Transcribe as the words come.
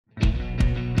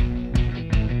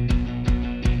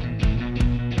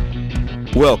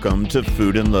Welcome to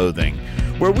Food and Loathing,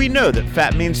 where we know that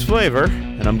fat means flavor,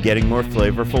 and I'm getting more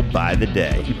flavorful by the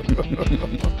day.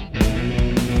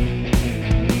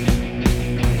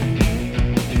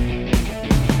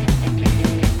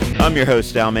 I'm your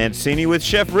host, Al Mancini, with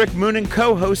Chef Rick Moonen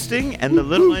co-hosting, and the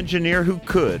little engineer who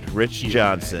could, Rich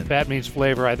Johnson. That means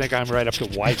flavor. I think I'm right up to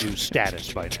Waizu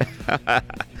status by now.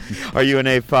 Are you an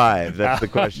A5? That's the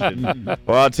question.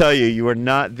 Well, I'll tell you, you are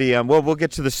not the... well, we'll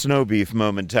get to the snow beef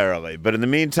momentarily. But in the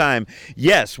meantime,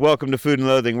 yes, welcome to Food and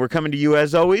Loathing. We're coming to you,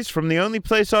 as always, from the only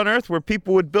place on Earth where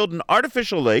people would build an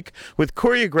artificial lake with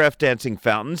choreographed dancing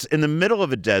fountains in the middle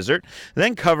of a desert,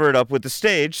 then cover it up with a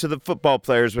stage so that football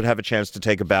players would have a chance to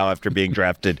take a bow after being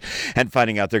drafted and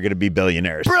finding out they're going to be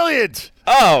billionaires. Brilliant!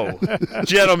 Oh,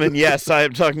 gentlemen, yes, I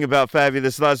am talking about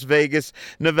fabulous Las Vegas,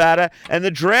 Nevada, and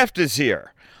the draft is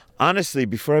here. Honestly,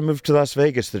 before I moved to Las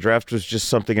Vegas, the draft was just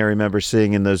something I remember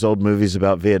seeing in those old movies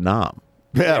about Vietnam.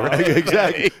 Yeah, right,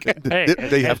 exactly. Hey,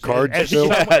 they have cards still?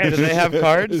 Do they have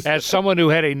cards? As someone who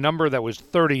had a number that was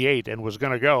 38 and was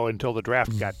going to go until the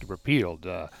draft got repealed,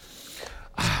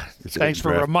 thanks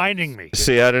for reminding me.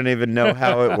 See, I don't even know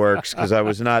how it works because I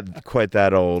was not quite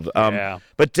that old. Yeah.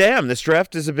 But damn, this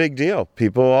draft is a big deal.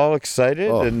 People all excited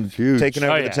and huge. taking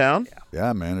over the town.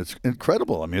 Yeah, man, it's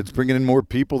incredible. I mean, it's bringing in more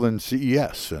people than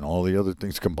CES and all the other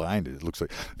things combined. It looks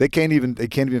like they can't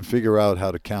even figure out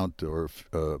how to count or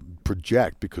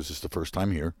project because it's the first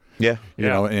time here. Yeah. You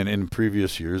know, and in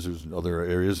previous years, there's other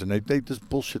areas, and they just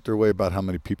bullshit their way about how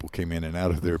many people came in and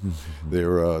out of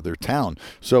their town.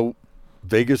 So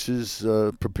Vegas is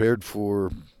prepared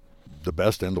for the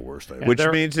best and the worst. Which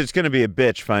means it's going to be a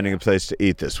bitch finding a place to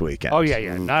eat this weekend. Oh,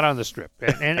 yeah, not on the Strip.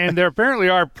 And there apparently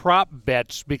are prop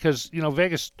bets because, you know,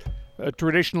 Vegas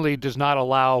traditionally does not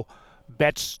allow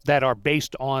bets that are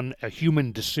based on a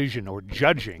human decision or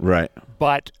judging. Right.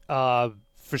 But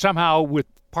for somehow with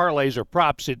parlays or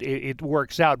props, it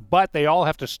works out. But they all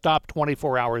have to stop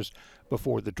 24 hours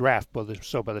before the draft.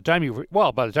 So by the time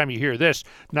you hear this,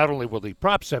 not only will the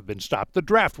props have been stopped, the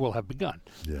draft will have begun.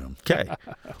 Yeah. Okay.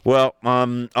 Well,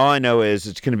 all I know is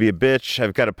it's going to be a bitch.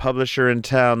 I've got a publisher in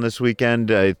town this weekend.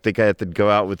 I think I have to go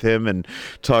out with him and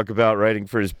talk about writing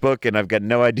for his book, and I've got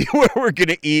no idea where we're going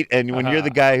to eat. And when you're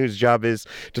the guy whose job is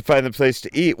to find the place to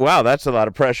eat, wow, that's a lot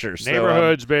of pressure.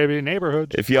 Neighborhoods, baby,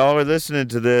 neighborhoods. If y'all are listening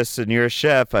to this and you're a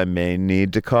chef, I may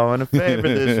need to call in a favor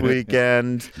this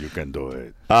weekend. You can do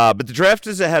it. But the draft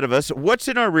is ahead of us. What's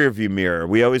in our rearview mirror?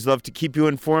 We always love to keep you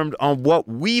informed on what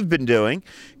we've been doing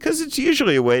because it's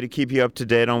usually a way to keep you up to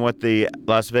date on what the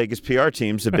Las Vegas PR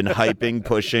teams have been hyping,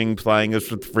 pushing, plying us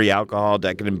with free alcohol,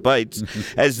 decadent bites,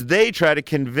 as they try to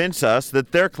convince us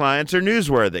that their clients are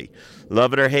newsworthy.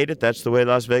 Love it or hate it, that's the way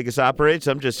Las Vegas operates.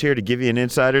 I'm just here to give you an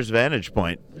insider's vantage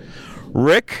point.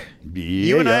 Rick,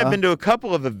 you and I have been to a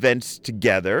couple of events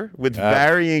together with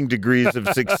varying degrees of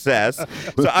success.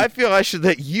 So I feel I should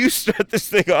let you start this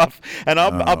thing off, and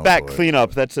I'll back clean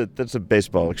up. That's a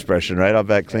baseball expression, right? I'll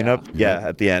back clean up. Yeah,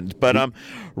 at the end. But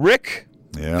Rick,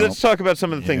 let's talk about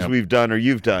some of the things we've done or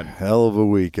you've done. Hell of a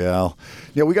week, Al.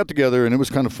 Yeah, we got together and it was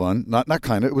kind of fun. Not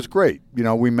kind of. It was great. You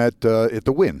know, we met at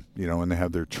the Wynn. You know, and they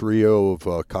have their trio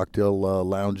of cocktail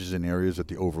lounges and areas at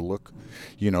the Overlook.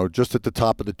 You know, just at the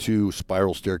top of the two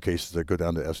spiral staircases that go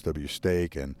down to SW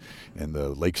Steak and the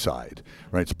Lakeside,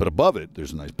 right? So, but above it,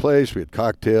 there's a nice place. We had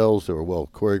cocktails. They were well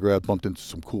choreographed. Bumped into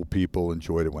some cool people.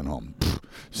 Enjoyed it. Went home.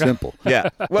 Simple. Yeah.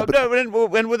 Well,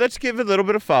 and let's give a little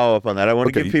bit of follow up on that. I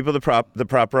want to give people the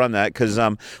proper on that because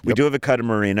we do have a Cutter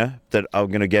Marina that I'm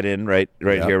going to get in right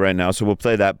here right now. So we'll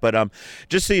play that. But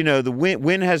just so you know, the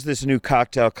Wynn has this new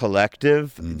cocktail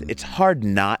collective. It's hard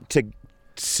not to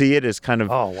see it as kind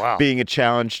of being a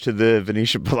challenge to the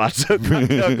Venetian Palazzo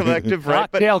Cocktail Collective, right?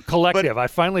 Cocktail Collective. I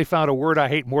finally found a word I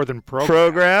hate more than program.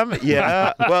 Program?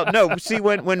 Yeah. Well, no. See,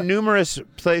 when numerous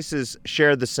places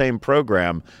share the same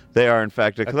program, they are, in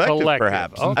fact, a collective,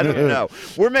 perhaps. Okay. I don't know.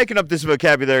 We're making up this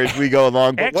vocabulary as we go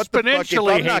along, but what the fuck? If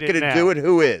I'm not going to do it,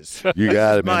 who is? You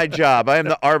got it, man. My job. I am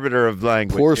the arbiter of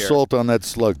language. Pour here. salt on that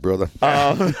slug, brother.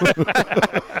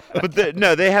 But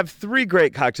they have three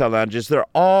great cocktail lounges. They're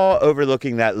all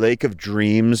overlooking that Lake of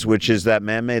Dreams, which is that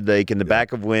man-made lake in the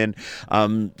back of Wynn.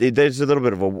 There's a little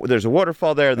bit of there's a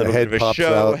waterfall there, a little bit of a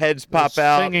show. Heads pop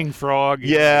out. Singing frog.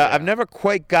 Yeah, I've never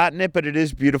quite gotten it, but it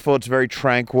is beautiful. It's very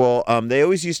tranquil. They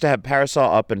always used to have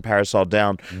Parasol Up and Parasol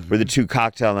Down were the two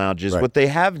cocktail lounges. Right. What they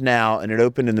have now, and it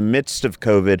opened in the midst of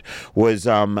COVID, was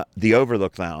the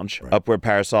Overlook Lounge, up where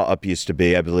Parasol Up used to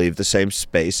be, I believe, the same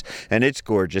space. And it's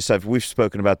gorgeous. We've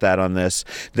spoken about that on this.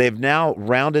 They've now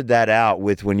rounded that out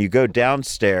with when you go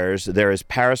downstairs, there is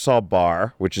Parasol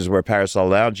Bar, which is where Parasol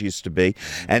Lounge used to be.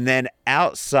 And then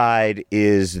outside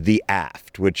is the Aft.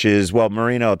 Aft, which is, well,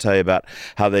 Marina will tell you about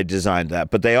how they designed that.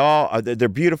 But they're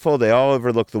beautiful. They all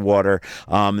overlook the water.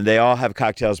 They all have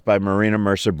cocktails by Marina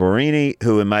Mercer Borini,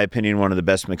 who, in my opinion, one of the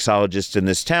best mixologists in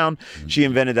this town. She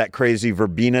invented that crazy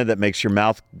verbena that makes your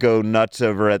mouth go nuts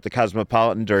over at the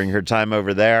Cosmopolitan during her time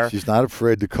over there. She's not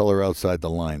afraid to color outside the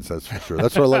lines, that's for sure.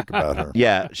 That's what I like about her.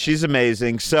 Yeah, she's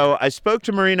amazing. So I spoke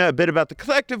to Marina a bit about the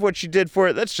collective, what she did for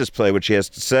it. Let's just play what she has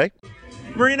to say.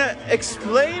 Marina,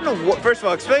 explain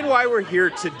why we're here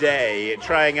today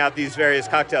trying out these various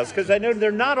cocktails, because I know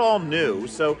they're not all new.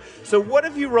 So what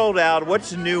have you rolled out?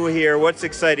 What's new here? What's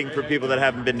exciting for people that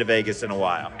haven't been to Vegas in a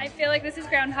while? I feel like this is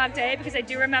Groundhog Day because I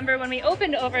do remember when we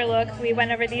opened Overlook, we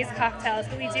went over these cocktails.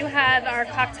 But we do have our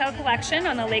cocktail collection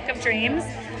on the Lake of Dreams,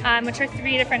 which are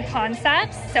 3 different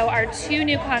concepts. So our 2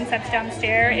 new concepts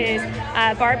downstairs is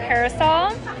Bar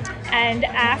Parasol and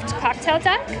Aft Cocktail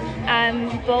Deck,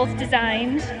 both designed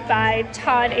by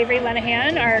Todd Avery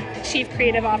Lenahan, our Chief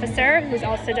Creative Officer, who's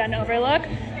also done Overlook.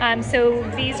 So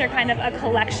these are kind of a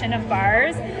collection of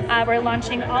bars. We're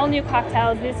launching all new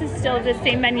cocktails. This is still the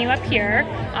same menu up here,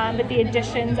 but the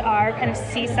additions are kind of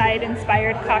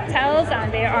seaside-inspired cocktails.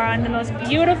 They are on the most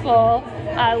beautiful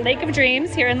Lake of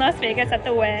Dreams here in Las Vegas at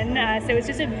the Wynn. So it's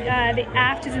just the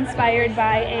Aft is inspired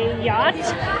by a yacht.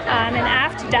 An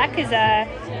Aft deck is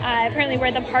apparently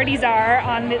where the parties are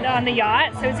on the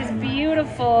yacht. So it's this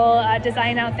beautiful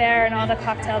design out there, and all the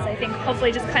cocktails, I think,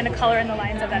 hopefully just kind of color in the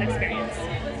lines of that experience.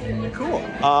 Cool.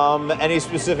 Any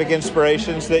specific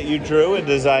inspirations that you drew in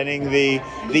designing the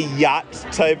yacht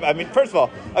type? I mean, first of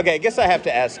all, okay, I guess I have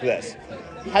to ask this.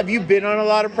 Have you been on a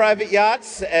lot of private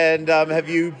yachts, and have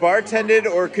you bartended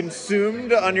or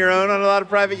consumed on your own on a lot of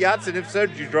private yachts? And if so,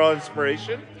 did you draw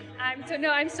inspiration? So no,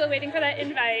 I'm still waiting for that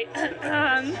invite.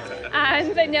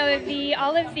 But no,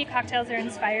 all of the cocktails are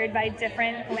inspired by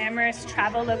different glamorous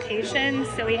travel locations.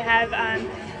 So we have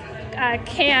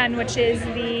Cannes, which is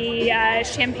the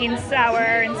champagne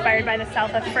sour inspired by the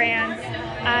south of France.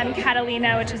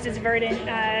 Catalina, which is this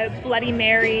verdant Bloody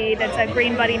Mary, that's a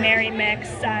green Bloody Mary mix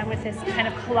with this kind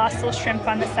of colossal shrimp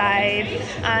on the side.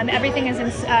 Everything is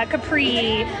in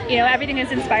Capri, everything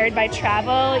is inspired by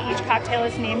travel. Each cocktail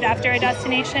is named after a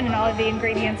destination, and all of the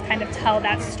ingredients kind of tell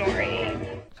that story.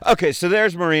 Okay, so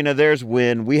there's Marina, there's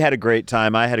Wynn. We had a great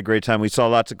time. I had a great time. We saw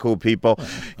lots of cool people.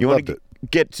 You want to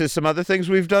get to some other things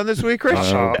we've done this week,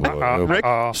 Rich? Rick?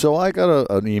 So I got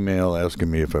an email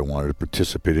asking me if I wanted to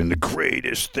participate in the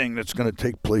greatest thing that's going to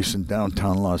take place in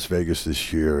downtown Las Vegas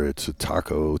this year. It's a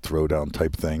taco throwdown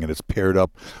type thing, and it's paired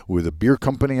up with a beer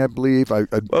company, I believe. Well,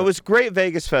 it was Great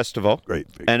Vegas Festival. Great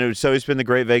Vegas. And it's always been the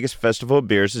Great Vegas Festival of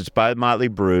Beers. It's by Motley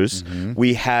Brews. Mm-hmm.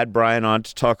 We had Brian on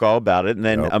to talk all about it. And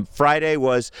then Friday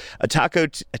was a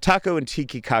taco and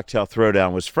tiki cocktail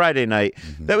throwdown was Friday night.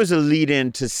 Mm-hmm. That was a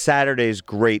lead-in to Saturday's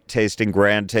great tasting,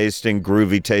 grand tasting,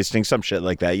 groovy tasting, some shit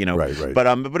like that, Right.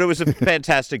 But it was a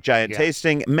fantastic giant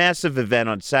tasting, massive event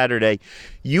on Saturday.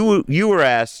 You were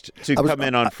asked to come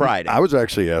in on Friday. I was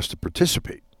actually asked to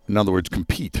participate. In other words,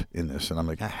 compete in this. And I'm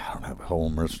like, I don't have a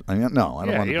home restaurant. I don't want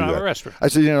to do that. You don't have a restaurant. I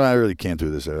said, I really can't do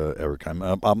this, Eric.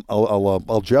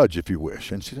 I'll judge if you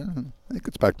wish. And she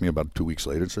gets back to me about 2 weeks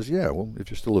later and says, yeah, well, if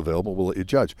you're still available, we'll let you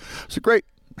judge. So great.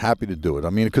 Happy to do it. I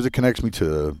mean, because it connects me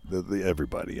to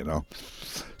everybody,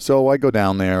 So I go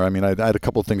down there. I mean, I had a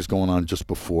couple of things going on just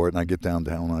before it, and I get down,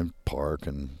 I park,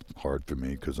 and hard for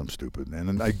me because I'm stupid. And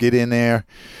then I get in there,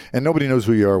 and nobody knows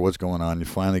who you are, what's going on. You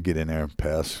finally get in there,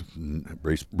 pass,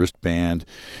 wristband,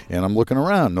 and I'm looking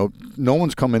around. No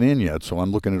one's coming in yet, so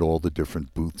I'm looking at all the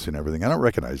different booths and everything. I don't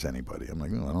recognize anybody. I'm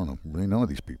like, I don't really know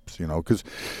these people, because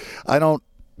I don't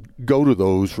go to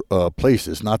those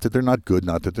places. Not that they're not good,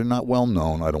 not that they're not well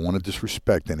known. I don't want to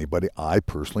disrespect anybody. I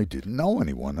personally didn't know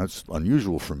anyone. That's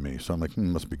unusual for me. So I'm like,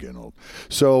 must be getting old.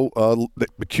 So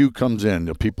the queue comes in.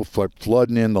 The people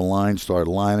flooding in. The line started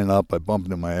lining up. I bumped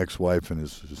into my ex-wife and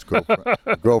his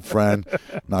girlfriend.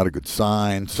 Not a good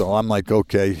sign. So I'm like,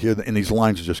 okay, here, and these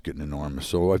lines are just getting enormous.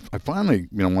 So I finally,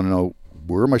 want to know,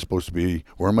 where am I supposed to be?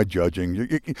 Where am I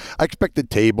judging? I expect a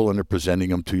table, and they're presenting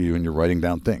them to you, and you're writing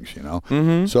down things,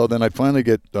 Mm-hmm. So then I finally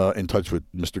get in touch with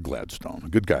Mr. Gladstone, a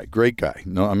good guy, great guy.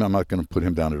 No, I'm not going to put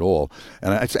him down at all.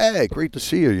 And I say, hey, great to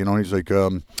see you. And he's like, where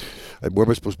am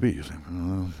I supposed to be? He's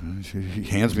like, he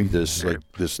hands me this.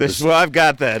 Well, I've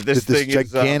got that. This thing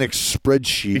gigantic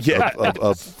spreadsheet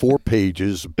of 4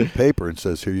 pages of paper, and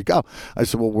says, here you go. I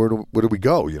said, well, where do we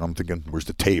go? I'm thinking, where's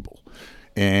the table?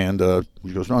 And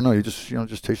he goes, no, you just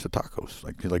taste the tacos.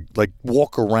 Like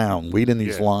walk around, wait in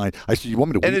these lines. I said, you want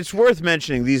me to wait? And it's worth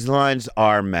mentioning these lines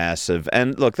are massive.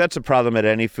 And look, that's a problem at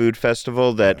any food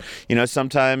festival that,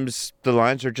 sometimes the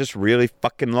lines are just really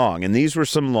fucking long. And these were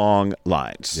some long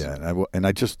lines. Yeah, and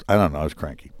I don't know, I was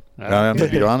cranky. I'm going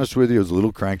to be honest with you, I was a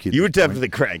little cranky. You were definitely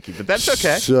cranky, but that's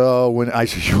okay. So when I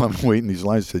said, you want me to wait in these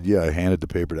lines, I said, yeah. I handed the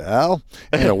paper to Al,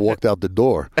 and I walked out the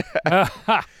door.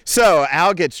 So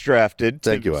Al gets drafted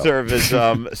Thank you, Al.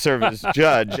 serve as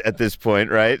judge at this point,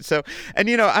 right? So, and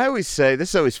I always say, this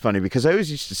is always funny because I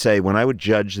always used to say when I would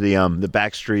judge the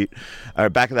backstreet or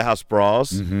back of the house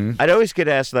brawls, I'd always get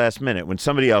asked last minute when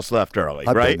somebody else left early,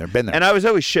 I've right? been there. And I was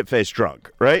always shit-faced drunk,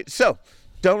 right? So,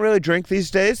 don't really drink these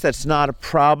days. That's not a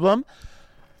problem.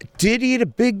 Did eat a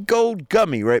big gold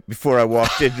gummy right before I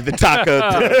walked into the taco.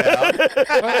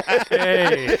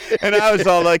 Hey. And I was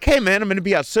all like, hey, man, I'm going to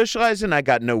be out socializing. I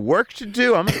got no work to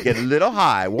do. I'm going to get a little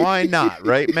high. Why not,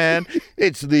 right, man?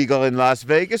 It's legal in Las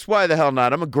Vegas. Why the hell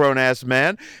not? I'm a grown-ass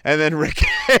man. And then Rick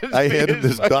I handed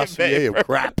this dossier of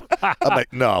crap. I'm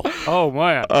like, no. Oh,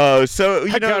 man. So,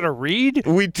 I got to read?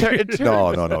 We turned. No.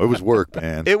 It was work,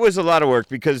 man. It was a lot of work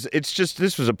because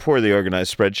this was a poorly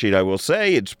organized spreadsheet, I will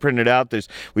say. It's printed out.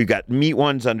 We've got meat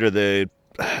ones under the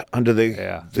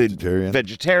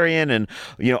vegetarian and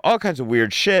all kinds of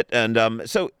weird shit, and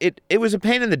so it was a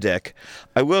pain in the dick.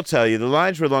 I will tell you, the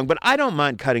lines were long, but I don't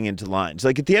mind cutting into lines.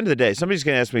 Like at the end of the day, somebody's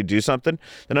going to ask me to do something,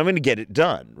 then I'm going to get it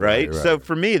done, right? So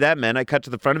for me, that meant I cut to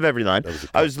the front of every line.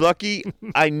 I was lucky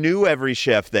I knew every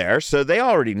chef there, so they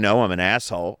already know I'm an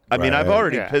asshole. I mean, I've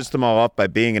already pissed them all off by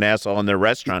being an asshole in their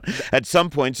restaurant at some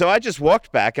point. So I just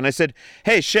walked back and I said,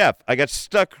 hey, chef, I got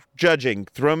stuck judging.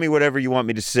 Throw me whatever you want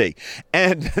me to see.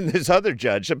 And this other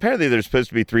judge, apparently there's supposed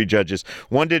to be 3 judges.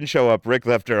 One didn't show up. Rick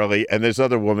left early. And this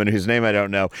other woman whose name I don't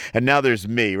know. And now there's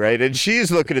me, right? And she's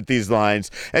looking at these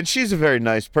lines. And she's a very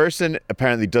nice person.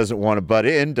 Apparently doesn't want to butt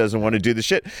in. Doesn't want to do the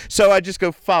shit. So I just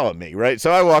go, follow me, right?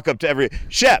 So I walk up to every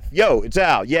chef. Yo, it's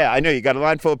Al. Yeah, I know you got a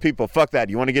line full of people. Fuck that.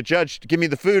 You want to get judged? Give me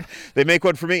the food. They make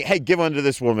one for me. Hey, give one to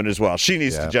this woman as well. She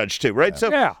needs to judge too, right? So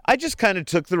I just kind of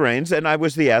took the reins and I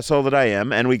was the asshole that I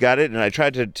am. And we got it. And I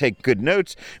tried to take good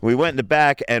notes. We went in the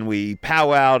back and we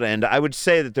powwowed, and I would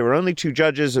say that there were only 2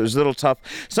 judges. It was a little tough.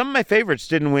 Some of my favorites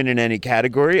didn't win in any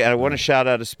category, and I want to shout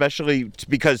out especially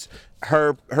because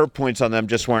her points on them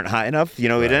just weren't high enough.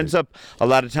 It ends up a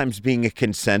lot of times being a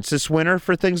consensus winner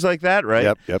for things like that,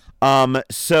 right? Yep.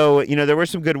 So, there were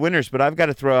some good winners, but I've got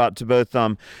to throw out to both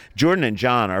Jordan and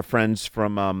John, our friends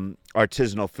from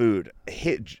Artisanal Food.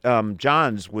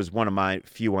 John's was one of my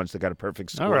few ones that got a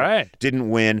perfect score. All right.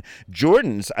 Didn't win.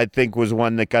 Jordan's, I think, was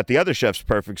one that got the other chef's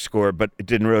perfect score, but it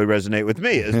didn't really resonate with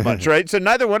me as much, right? So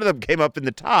neither one of them came up in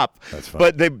the top,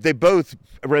 but they both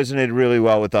resonated really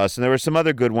well with us. And there were some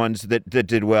other good ones that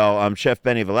did well. Chef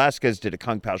Benny Velasquez did a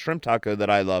Kung Pao shrimp taco that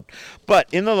I loved. But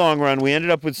in the long run, we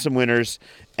ended up with some winners.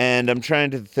 And I'm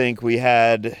trying to think. We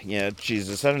had,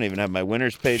 Jesus, I don't even have my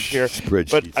winners page here.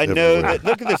 But I know that,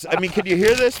 look at this. I mean, can you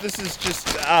hear this? This is just,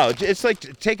 it's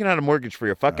like taking out a mortgage for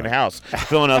your fucking house,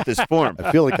 filling out this form.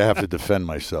 I feel like I have to defend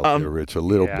myself here, Rich, a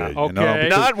little bit. Okay.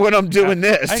 Not when I'm doing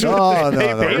this. No.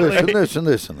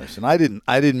 Listen. I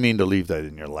didn't mean to leave that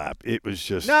in your lap. It was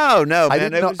just no,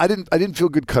 man. I didn't feel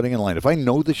good cutting in line. If I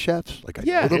know the chefs, like I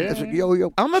know them, it's like,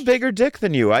 yo. I'm a bigger dick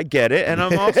than you. I get it, and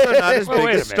I'm also not as big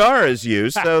a star as you.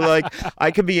 So like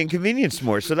I can be inconvenienced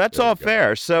more. So that's all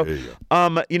fair. So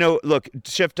look,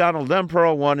 Chef Donald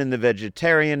Lemperl won in the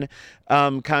vegetarian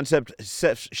concept.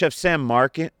 Chef Sam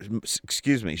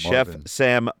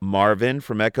Marvin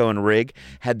from Echo and Rig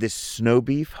had this snow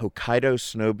beef, Hokkaido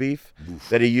snow beef,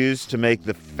 that he used to make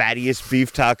the fattiest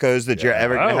beef tacos that you're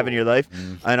ever going to have in your life.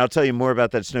 And I'll tell you more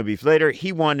about that snow beef later.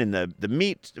 He won in the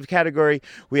meat category.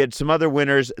 We had some other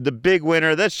winners. The big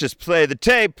winner, let's just play the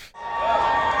tape.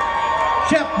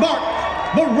 Chef Mark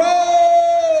Marone!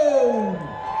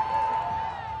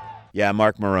 Yeah,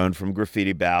 Mark Marone from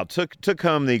Graffiti Bow took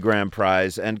home the grand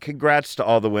prize, and congrats to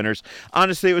all the winners.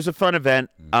 Honestly, it was a fun event.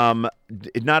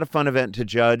 Not a fun event to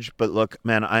judge, but look,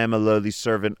 man, I am a lowly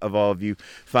servant of all of you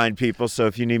fine people, so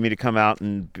if you need me to come out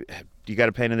and you got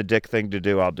a pain in the dick thing to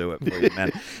do, I'll do it for you,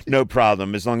 man. No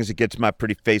problem. As long as it gets my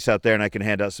pretty face out there and I can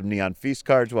hand out some neon feast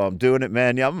cards while I'm doing it,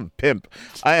 man. Yeah, I'm a pimp.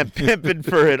 I am pimping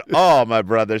for it all, my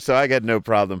brother, so I got no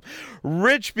problem.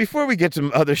 Rich, before we get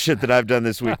to other shit that I've done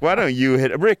this week, why don't you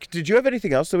hit... Rick, did you have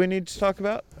anything else that we need to talk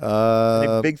about?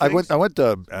 Any big things? I went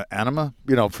to Anima,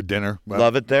 for dinner.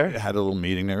 Love it there. Had a little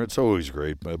meeting there. It's always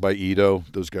great. By Ito,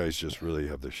 those guys just really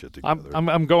have their shit together.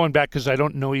 I'm going back because I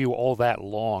don't know you all that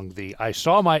long. I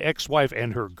saw my ex-wife wife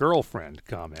and her girlfriend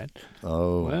comment.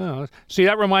 Oh. Well, see,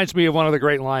 that reminds me of one of the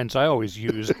great lines I always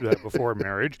used before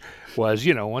marriage was,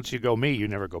 once you go me, you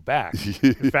never go back.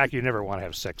 In fact, you never want to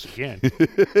have sex again.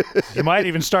 You might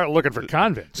even start looking for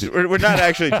convents. We're not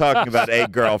actually talking about a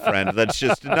girlfriend. That's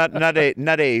just not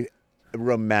a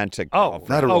romantic. Oh, girlfriend.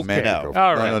 Not a Okay. romantic No. girlfriend.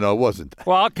 All right. No, it wasn't.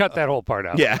 Well, I'll cut that whole part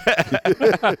out. Yeah.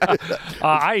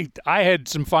 I had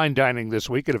some fine dining this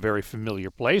week at a very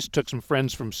familiar place. Took some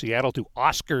friends from Seattle to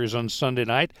Oscars on Sunday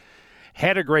night.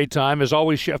 Had a great time. As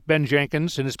always, Chef Ben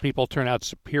Jenkins and his people turn out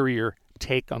superior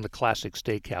take on the classic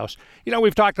steakhouse.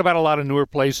 We've talked about a lot of newer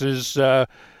places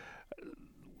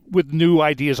with new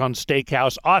ideas on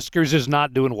steakhouse. Oscars is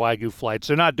not doing Wagyu flights.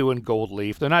 They're not doing gold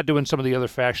leaf. They're not doing some of the other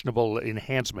fashionable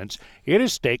enhancements. It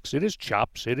is steaks. It is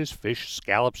chops. It is fish,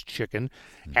 scallops, chicken.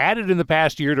 Added in the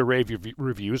past year to rave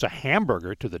reviews, a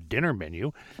hamburger to the dinner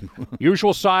menu.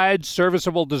 Usual sides,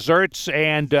 serviceable desserts,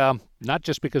 and not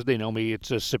just because they know me,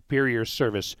 it's a superior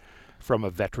service from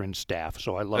a veteran staff.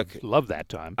 So I love that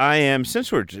time. I am,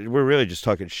 since we're really just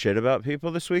talking shit about people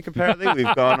this week, apparently.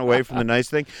 We've gone away from the nice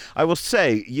thing. I will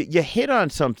say, you hit on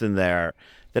something there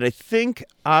that I think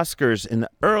Oscars in the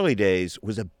early days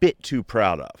was a bit too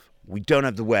proud of. We don't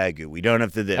have the Wagyu. We don't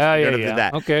have the this. We don't have the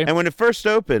that. Okay. And when it first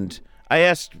opened, I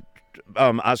asked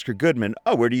Oscar Goodman,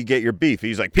 where do you get your beef?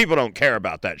 He's like, people don't care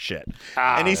about that shit.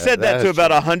 And he said that to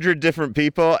about 100 different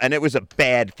people, and it was a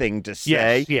bad thing to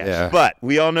say. Yes. Yeah. But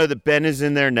we all know that Ben is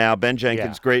in there now. Ben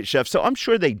Jenkins, great chef. So I'm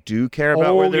sure they do care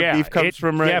about where their beef comes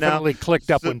from right now. It definitely clicked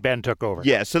up when Ben took over.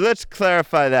 Yeah, so let's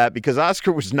clarify that, because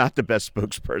Oscar was not the best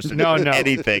spokesperson No. for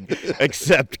anything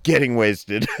except getting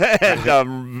wasted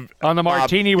and On the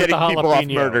martini with the getting people off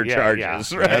jalapeno. murder Yeah,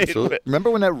 charges, yeah. right? Absolutely. Remember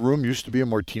when that room used to be a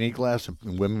martini glass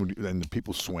and women and the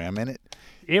people swam in it?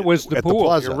 It was the At the pool,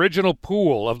 plaza. original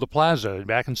pool of the plaza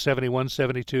back in 71,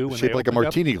 72. when Shaped they like a opened up.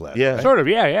 martini glass. Yeah. right? Sort of,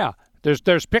 yeah.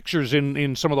 There's pictures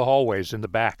in some of the hallways in the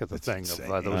back of the thing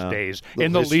of those days. Little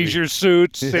In the history. leisure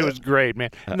suits. It was great,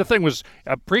 man. And the thing was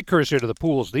a precursor to the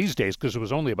pools these days because it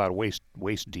was only about waist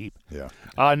deep. Yeah.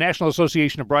 National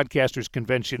Association of Broadcasters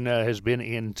Convention has been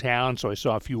in town, so I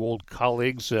saw a few old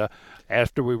colleagues.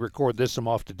 After we record this, I'm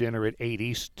off to dinner at 8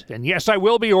 East. And yes, I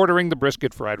will be ordering the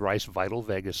brisket fried rice, Vital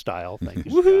Vegas style. Thank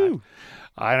you, Scott.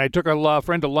 And I took a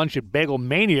friend to lunch at Bagel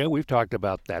Mania. We've talked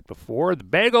about that before. The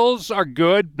bagels are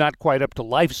good, not quite up to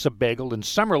Life's a Bagel in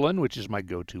Summerlin, which is my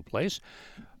go-to place.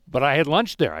 But I had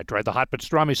lunch there. I tried the hot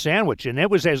pastrami sandwich, and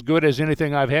it was as good as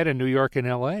anything I've had in New York and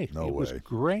L.A. No It was way.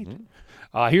 great.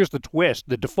 Here's the twist.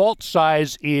 The default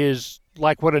size is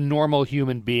like what a normal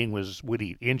human being would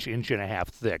eat, inch and a half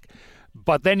thick.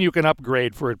 But then you can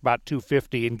upgrade for about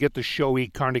 $2.50 and get the showy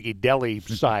Carnegie Deli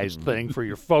sized thing for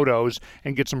your photos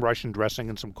and get some Russian dressing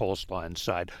and some coleslaw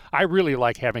inside. I really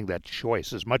like having that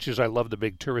choice. As much as I love the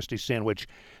big touristy sandwich,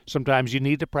 sometimes you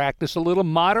need to practice a little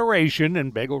moderation,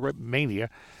 and Bagel Mania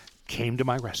came to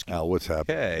my rescue. Al, what's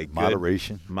happening? Okay, good.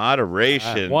 Moderation.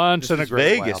 Once This in a is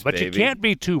great Vegas, while. But baby. you can't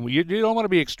be too. You don't want to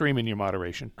be extreme in your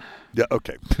moderation. Yeah,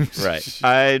 okay.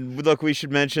 Right. Look, we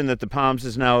should mention that the Palms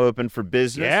is now open for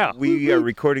business. Yeah. We are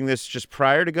recording this just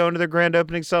prior to going to their grand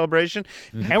opening celebration.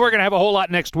 And we're going to have a whole lot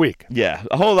next week. Yeah,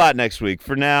 a whole lot next week.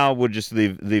 For now, we'll just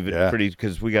leave it Yeah. pretty,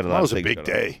 because we got a lot That of was a things big going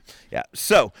on. day. Yeah.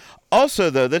 So, also,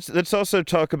 though, let's also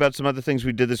talk about some other things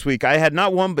we did this week. I had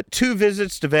not one, but two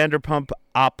visits to Vanderpump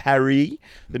à Paris,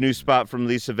 the new spot from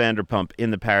Lisa Vanderpump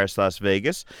in the Paris, Las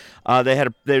Vegas.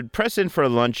 They'd press in for a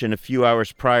luncheon a few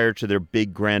hours prior to their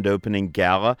big grand opening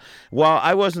gala. While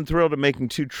I wasn't thrilled at making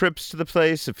two trips to the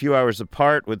place a few hours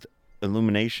apart with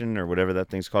illumination or whatever that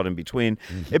thing's called in between,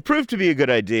 it proved to be a good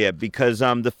idea because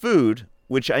the food,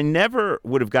 which I never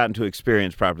would have gotten to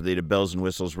experience properly at a Bells and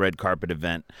Whistles red carpet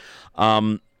event,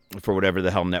 for whatever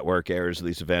the hell network airs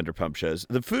Lisa Vanderpump shows.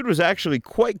 The food was actually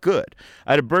quite good.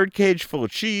 I had a birdcage full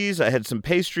of cheese. I had some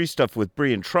pastry stuffed with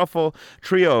brie and truffle,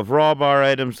 trio of raw bar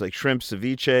items like shrimp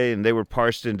ceviche, and they were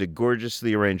parsed into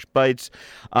gorgeously arranged bites.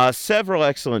 Several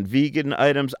excellent vegan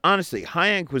items. Honestly,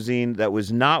 high-end cuisine that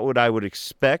was not what I would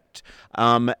expect,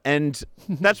 and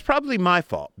that's probably my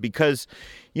fault because,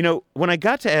 when I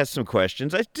got to ask some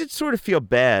questions, I did sort of feel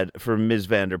bad for Ms.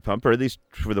 Vanderpump, or at least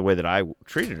for the way that I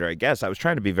treated her, I guess. I was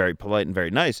trying to be very polite and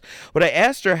very nice. But I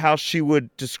asked her how she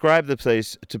would describe the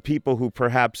place to people who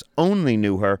perhaps only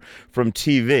knew her from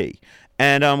TV.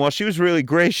 And while she was really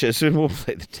gracious, and we'll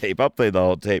play the tape, I'll play the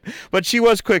whole tape, but she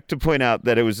was quick to point out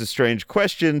that it was a strange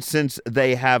question since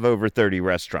they have over 30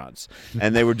 restaurants.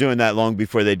 And they were doing that long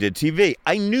before they did TV.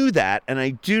 I knew that, and I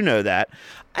do know that.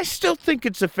 I still think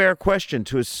it's a fair question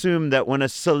to assume that when a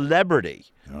celebrity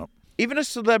even a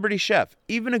celebrity chef,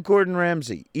 even a Gordon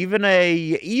Ramsay, even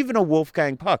a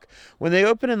Wolfgang Puck, when they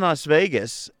open in Las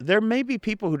Vegas, there may be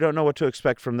people who don't know what to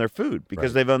expect from their food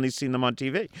because they've only seen them on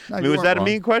TV. No, I mean, was that a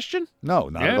mean question? No,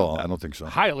 not at all. I don't think so.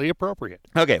 Highly appropriate.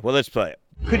 Okay, well, let's play it.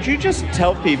 Could you just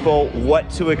tell people what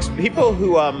to expect? People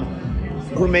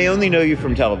who may only know you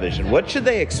from television, what should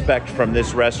they expect from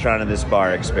this restaurant and this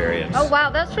bar experience? Oh, wow,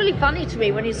 that's really funny to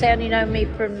me when you say only know me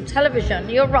from television.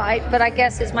 You're right, but I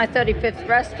guess it's my 35th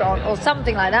restaurant or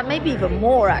something like that, maybe even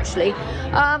more, actually.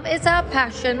 It's our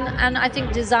passion, and I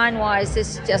think design-wise,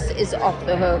 this just is off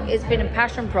the hook. It's been a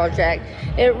passion project.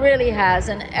 It really has,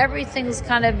 and everything's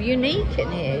kind of unique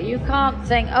in here. You can't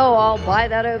think, oh, I'll buy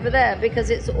that over there, because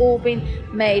it's all been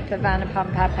made for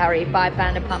Vanderpump Paris by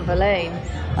Vanderpump Elaine.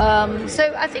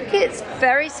 So I think it's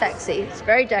very sexy, it's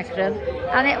very decadent,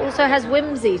 and it also has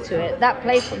whimsy to it, that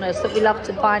playfulness that we love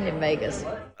to find in Vegas.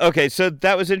 Okay, so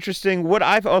that was interesting. What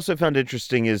I've also found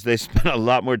interesting is they spent a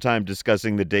lot more time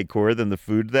discussing the decor than the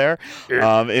food there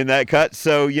in that cut.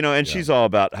 So, and she's all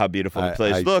about how beautiful the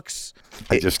place looks.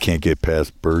 I just can't get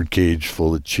past birdcage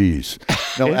full of cheese.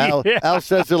 No, Al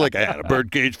says it like, I had a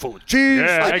birdcage full of cheese.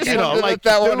 Yeah, I just wanted to let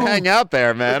that one hang out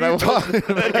there, man. I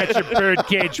got your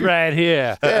birdcage right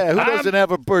here. Yeah, who doesn't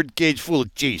have a birdcage full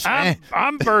of cheese?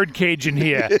 I'm birdcaging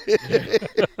here.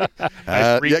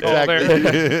 Exactly.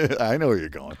 I know where you're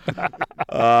going.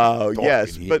 Oh,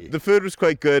 yes. But the food was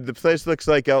quite good. The place looks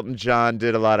like Elton John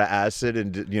did a lot of acid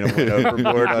and, went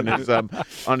overboard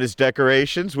on his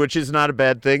decorations, which is not a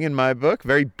bad thing in my book.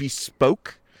 Very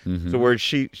bespoke. The word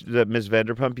that Ms.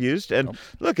 Vanderpump used. And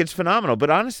look, it's phenomenal. But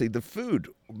honestly, the food,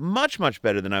 much, much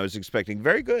better than I was expecting.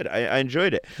 Very good. I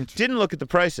enjoyed it. Didn't look at the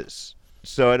prices.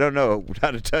 So I don't know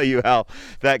how to tell you how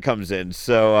that comes in.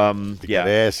 So,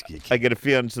 I get a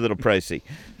feeling it's a little pricey.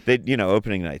 They,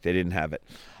 opening night, they didn't have it.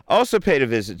 Also paid a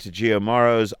visit to Gio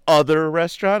Maro's other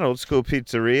restaurant, Old School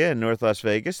Pizzeria in North Las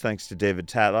Vegas, thanks to David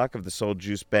Tatlock of the Soul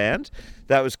Juice Band.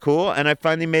 That was cool. And I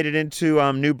finally made it into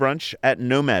new brunch at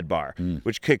Nomad Bar,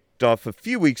 which kicked off a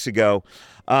few weeks ago.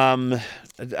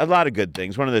 A lot of good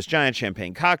things. One of those giant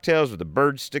champagne cocktails with a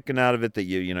bird sticking out of it that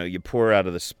you pour out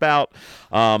of the spout.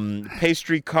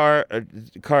 Pastry cart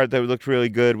that looked really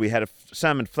good. We had a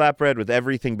salmon flatbread with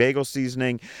everything bagel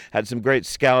seasoning. Had some great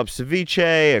scallop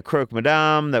ceviche, a croque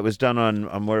madame that was done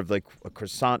on more of like a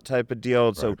croissant type of deal.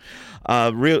 Right.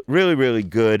 So really, really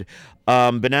good.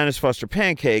 Bananas Foster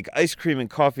pancake, ice cream and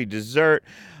coffee dessert.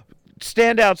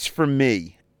 Standouts for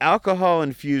me.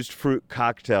 Alcohol-infused fruit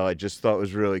cocktail I just thought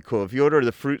was really cool. If you order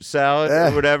the fruit salad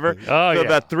or whatever,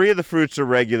 about 3 of the fruits are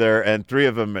regular and 3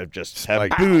 of them have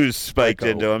booze spiked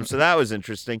into them. So that was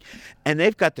interesting. And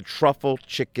they've got the truffle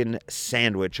chicken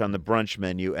sandwich on the brunch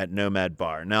menu at Nomad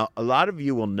Bar. Now, a lot of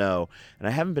you will know, and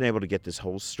I haven't been able to get this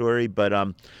whole story, but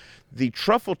the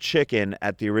truffle chicken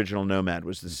at the original Nomad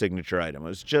was the signature item. It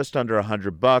was just under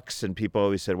 $100, and people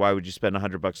always said, why would you spend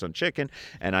 $100 on chicken?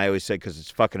 And I always said, because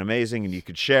it's fucking amazing and you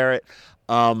could share it.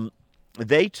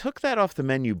 They took that off the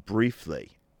menu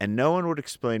briefly, and no one would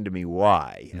explain to me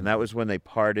why. And that was when they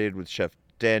parted with Chef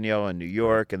Daniel in New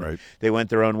York, and they went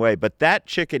their own way. But that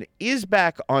chicken is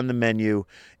back on the menu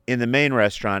in the main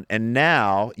restaurant, and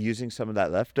now using some of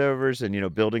that leftovers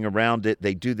and building around it,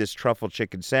 they do this truffle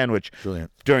chicken sandwich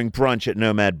during brunch at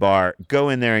Nomad Bar. Go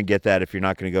in there and get that if you're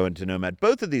not going to go into Nomad.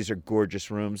 Both of these are gorgeous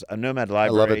rooms. A Nomad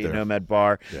Library, Nomad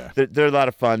Bar. Yeah. They're a lot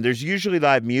of fun. There's usually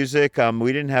live music.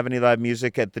 We didn't have any live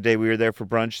music at the day we were there for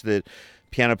brunch. The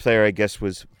piano player, I guess,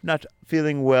 was not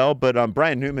feeling well, but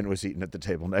Brian Newman was eating at the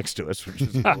table next to us, which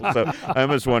is cool. So I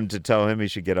almost wanted to tell him he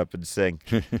should get up and sing.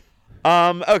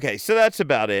 Okay, so that's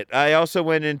about it. I also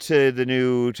went into the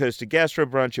new Toasted Gastro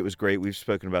brunch. It was great. We've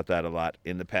spoken about that a lot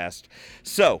in the past.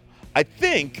 So I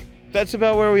think that's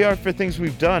about where we are for things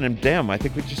we've done. And damn, I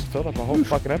think we just filled up a whole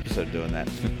fucking episode doing that.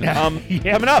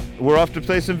 Coming up, we're off to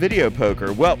play some video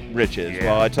poker. Well, Rich is,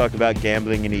 while I talk about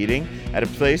gambling and eating at a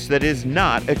place that is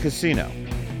not a casino.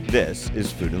 This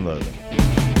is Food and Loathing.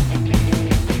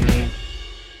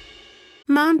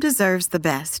 Mom deserves the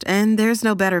best, and there's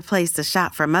no better place to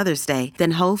shop for Mother's Day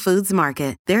than Whole Foods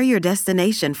Market. They're your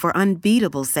destination for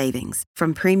unbeatable savings,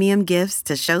 from premium gifts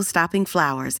to show-stopping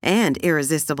flowers and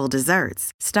irresistible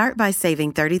desserts. Start by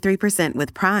saving 33%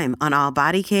 with Prime on all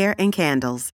body care and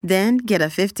candles. Then get a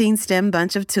 15-stem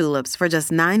bunch of tulips for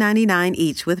just $9.99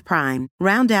 each with Prime.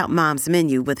 Round out Mom's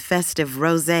menu with festive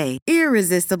rosé,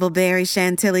 irresistible berry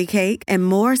chantilly cake, and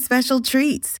more special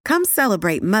treats. Come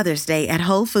celebrate Mother's Day at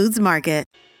Whole Foods Market.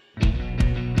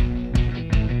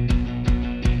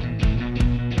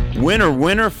 Winner,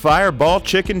 winner, fireball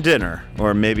chicken dinner.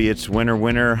 Or maybe it's winner,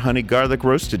 winner, honey garlic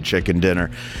roasted chicken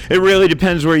dinner. It really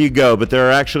depends where you go, but there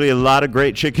are actually a lot of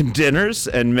great chicken dinners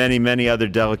and many, many other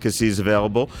delicacies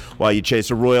available while you chase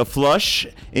a royal flush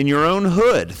in your own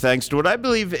hood, thanks to what I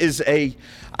believe is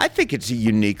I think it's a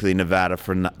uniquely Nevada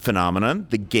phenomenon,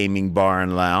 the Gaming Bar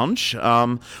and Lounge.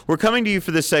 We're coming to you for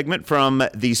this segment from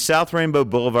the South Rainbow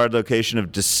Boulevard location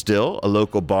of Distill, a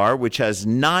local bar which has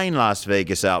 9 Las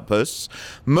Vegas outposts,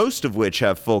 most of which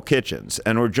have full kitchens.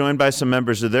 And we're joined by some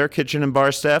members of their kitchen and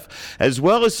bar staff, as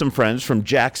well as some friends from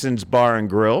Jackson's Bar and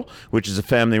Grill, which is a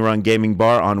family-run gaming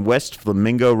bar on West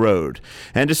Flamingo Road.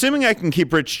 And assuming I can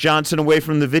keep Rich Johnson away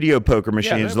from the video poker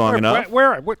machines long enough.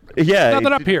 Yeah,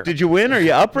 nothing up here. Did you win? Are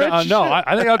you up, Rich? No,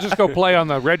 I think I'll just go play on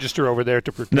the register over there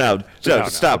to pretend. No,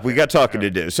 stop. We got talking to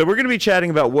do. So we're going to be chatting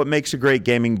about what makes a great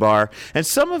gaming bar and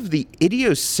some of the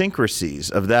idiosyncrasies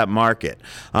of that market.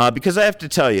 Because I have to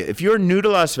tell you, if you're new to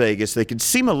Las Vegas, they can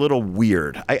seem a little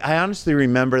weird. I honestly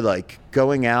remember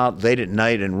going out late at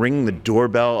night and ringing the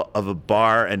doorbell of a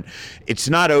bar and it's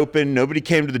not open. Nobody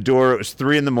came to the door. It was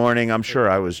 3 a.m. I'm sure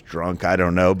I was drunk. I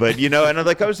don't know. But, and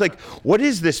I was like, what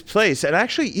is this place? And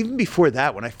actually, even before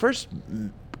that, when I first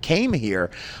came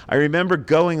here, I remember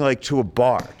going to a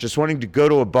bar, just wanting to go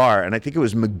to a bar, and I think it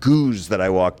was Magoo's that I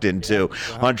walked into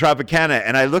on Tropicana,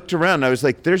 and I looked around and I was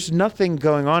like, there's nothing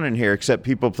going on in here except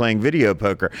people playing video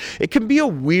poker. It can be a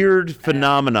weird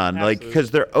phenomenon,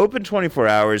 because they're open 24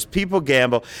 hours, people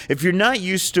gamble. If you're not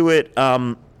used to it,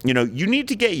 you need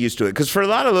to get used to it, because for a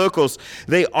lot of locals,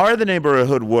 they are the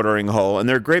neighborhood watering hole, and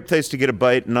they're a great place to get a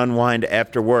bite and unwind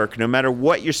after work, no matter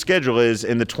what your schedule is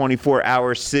in the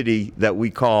 24-hour city that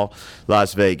we call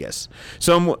Las Vegas.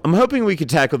 So I'm hoping we could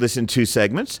tackle this in 2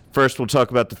 segments. First, we'll talk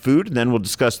about the food, and then we'll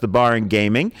discuss the bar and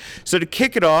gaming. So to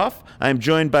kick it off, I'm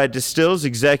joined by Distill's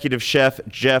executive chef,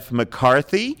 Jeff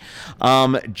McCarthy.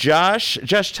 Josh,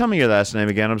 tell me your last name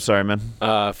again. I'm sorry, man.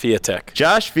 Fiatek.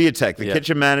 Josh Fiatek, the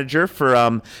kitchen manager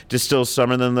for Distill's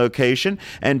Summerlin location,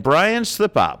 and Brian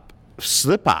Slipok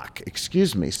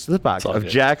of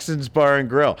Jackson's Bar and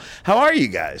Grill. How are you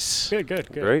guys?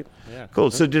 Good. Great. Yeah.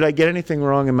 Cool. So did I get anything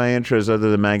wrong in my intros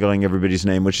other than mangling everybody's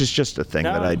name, which is just a thing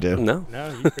that I do? No,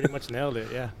 you pretty much nailed it,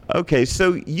 yeah. Okay,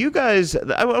 so you guys,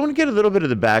 I want to get a little bit of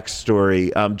the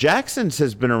backstory. Jackson's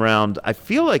has been around, I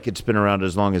feel like it's been around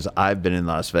as long as I've been in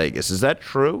Las Vegas. Is that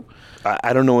true?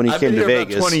 I don't know when he came to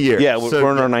Vegas. About 20 years. Yeah,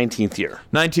 we're in our 19th year.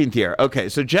 19th year. Okay,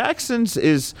 so Jackson's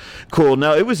is cool.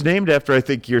 Now, it was named after, I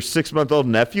think, your 6-month-old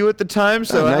nephew at the time.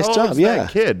 So nice how job, old is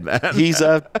that kid, man? He's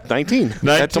 19.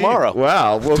 19 tomorrow.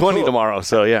 Wow. Well, 20 cool. tomorrow,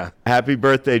 so yeah. Happy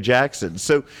birthday, Jackson.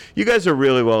 So you guys are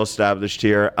really well established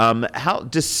here.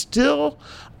 Distill...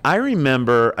 I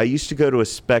remember I used to go to a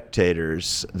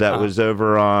Spectators that was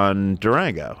over on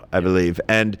Durango, I believe.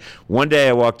 And one day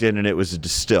I walked in and it was a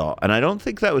Distill. And I don't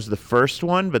think that was the first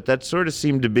one, but that sort of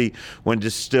seemed to be when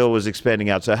Distill was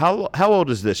expanding out. So how old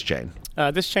is this chain?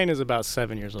 This chain is about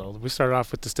 7 years old. We started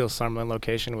off with Distill Summerlin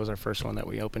location, was our first one that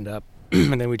we opened up.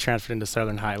 And then we transferred into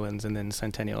Southern Highlands and then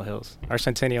Centennial Hills. Our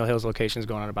Centennial Hills location is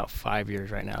going on about 5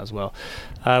 years right now as well.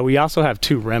 We also have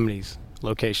 2 Remedies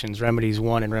locations, Remedies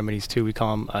 1 and Remedies 2. We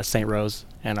call them St. Rose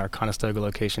and our Conestoga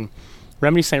location.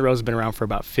 Remedies St. Rose has been around for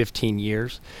about 15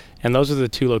 years, and those are the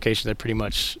 2 locations that pretty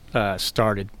much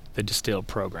started the Distill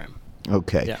program.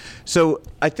 Okay. Yeah. So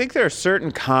I think there are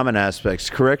certain common aspects,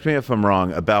 correct me if I'm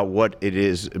wrong, about what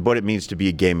it means to be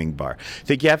a gaming bar. I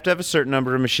think you have to have a certain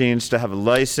number of machines to have a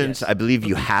license. Yes. I believe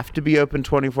you have to be open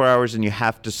 24 hours and you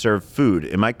have to serve food.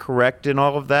 Am I correct in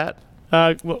all of that?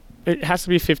 Well, it has to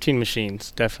be 15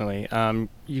 machines, definitely.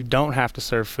 You don't have to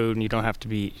serve food, and you don't have to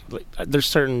be. There's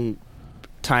certain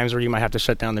times where you might have to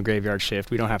shut down the graveyard shift.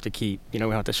 We don't have to we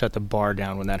don't have to shut the bar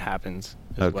down when that happens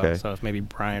as well. So if maybe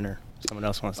Brian or someone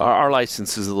else wants to. Our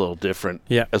license is a little different.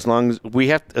 Yeah. As long as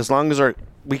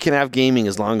we can have gaming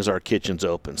as long as our kitchen's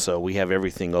open. So we have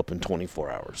everything open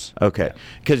 24 hours. Okay.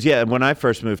 Because, when I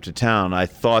first moved to town, I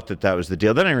thought that was the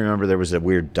deal. Then I remember there was a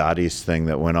weird Dottie's thing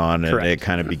that went on, and it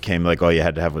kind of became like all you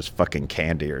had to have was fucking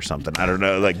candy or something. I don't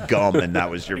know, like gum, and that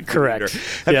was your food. Correct.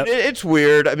 I mean, it's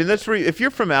weird. I mean, that's where if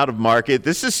you're from out of market,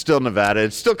 this is still Nevada.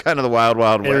 It's still kind of the wild,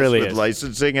 wild west with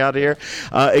licensing out here.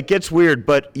 It gets weird,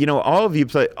 but,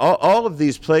 all of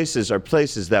these places are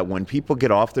places that when people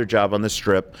get off their job on the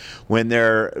Strip, when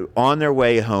they're on their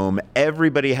way home,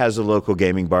 everybody has a local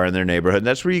gaming bar in their neighborhood, and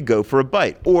that's where you go for a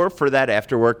bite or for that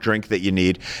after-work drink that you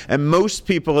need. And most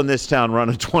people in this town run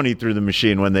a 20 through the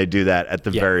machine when they do that at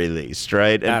the very least,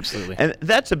 right? Absolutely. And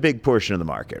that's a big portion of the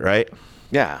market, right?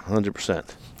 Yeah, 100%.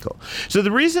 Cool. So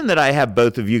the reason that I have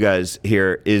both of you guys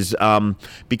here is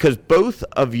because both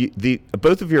of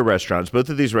your restaurants, both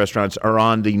of these restaurants are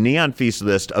on the Neon Feast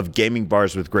list of gaming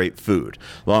bars with great food,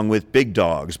 along with Big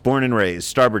Dogs, Born and Raised,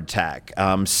 Starboard Tack,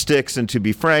 Sticks, and to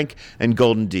be frank, and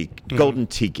Golden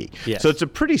Tiki. Yes. So it's a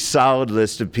pretty solid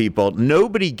list of people.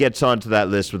 Nobody gets onto that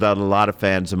list without a lot of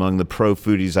fans among the pro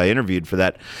foodies I interviewed for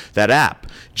that app.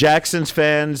 Jackson's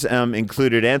fans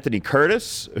included Anthony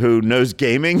Curtis, who knows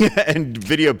gaming and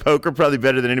video poker probably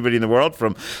better than anybody in the world,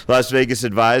 from Las Vegas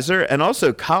Advisor, and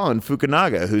also Colin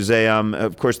Fukunaga, who's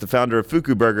of course the founder of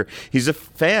Fuku Burger. He's a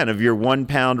fan of your 1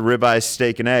 pound ribeye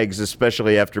steak and eggs,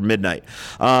 especially after midnight.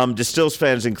 Distills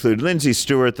fans include Lindsay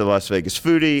Stewart, the Las Vegas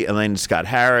foodie, Elaine Scott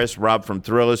Harris, Rob from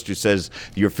Thrillist, who says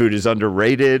your food is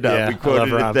underrated. We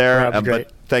quoted it there.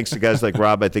 But thanks to guys like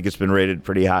Rob, I think it's been rated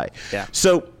pretty high. Yeah.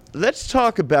 So let's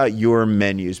talk about your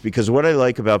menus, because what I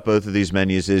like about both of these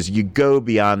menus is you go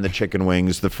beyond the chicken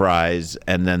wings, the fries,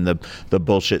 and then the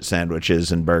bullshit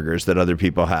sandwiches and burgers that other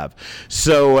people have.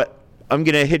 So I'm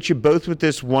going to hit you both with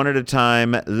this one at a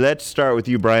time. Let's start with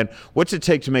you, Brian. What's it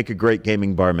take to make a great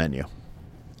gaming bar menu?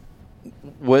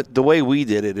 The way we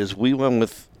did it is we went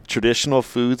with traditional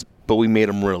foods, but we made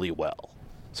them really well.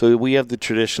 So we have the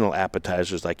traditional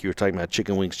appetizers, like you were talking about,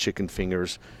 chicken wings, chicken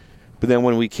fingers. But then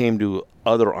when we came to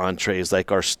other entrees,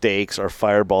 like our steaks, our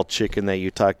fireball chicken that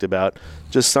you talked about,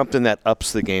 just something that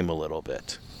ups the game a little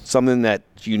bit. Something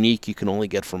that's unique you can only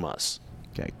get from us.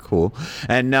 Okay, cool.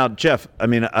 And now, Jeff, I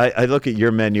mean, I look at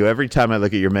your menu. Every time I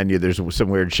look at your menu, there's some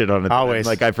weird shit on it. Always.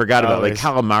 Like I forgot about, like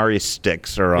calamari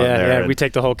sticks are on there. Yeah, we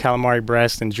take the whole calamari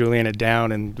breast and julienne it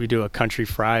down, and we do a country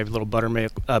fry, little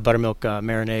buttermilk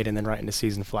marinade, and then right into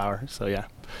seasoned flour. So, yeah.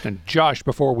 And Josh,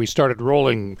 before we started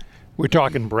rolling, we're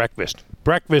talking breakfast.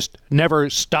 Breakfast never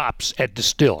stops at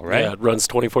Distill, right? Yeah, it runs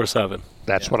 24/7.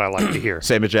 That's what I like to hear.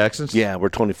 Same at Jackson's? Yeah, we're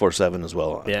 24/7 as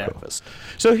well on breakfast.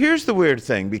 So here's the weird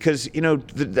thing, because,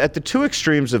 at the two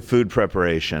extremes of food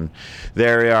preparation,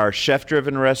 there are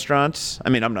chef-driven restaurants.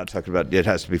 I mean, I'm not talking about it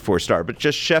has to be 4-star, but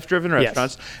just chef-driven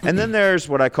restaurants. Yes. And then there's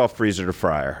what I call freezer to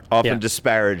fryer, often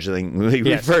disparagingly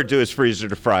referred to as freezer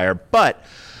to fryer. But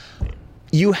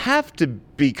you have to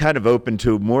be kind of open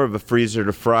to more of a freezer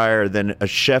to fryer than a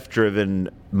chef-driven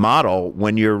model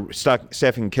when you're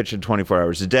staffing a kitchen 24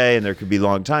 hours a day, and there could be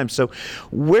long times. So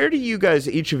where do you guys,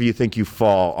 each of you, think you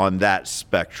fall on that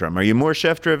spectrum? Are you more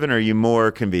chef-driven, or are you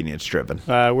more convenience-driven?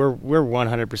 We're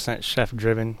 100%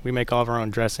 chef-driven. We make all of our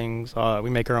own dressings. We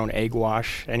make our own egg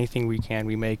wash. Anything we can,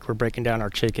 we make. We're breaking down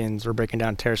our chickens. We're breaking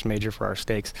down Terrace Major for our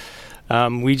steaks.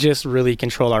 We just really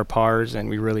control our pars, and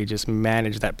we really just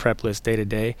manage that prep list day to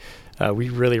day. We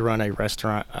really run a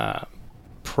restaurant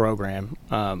program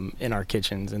in our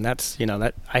kitchens, and that's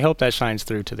that I hope that shines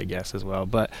through to the guests as well.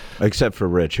 But except for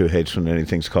Rich, who hates when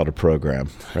anything's called a program.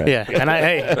 Right? Yeah,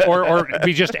 and or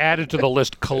we just added to the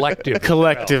list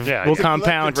collective. Yeah, we'll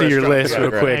compound to your list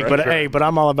real quick. But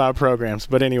I'm all about programs.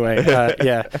 But anyway,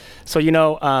 yeah. So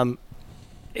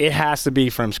it has to be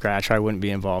from scratch. I wouldn't be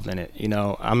involved in it.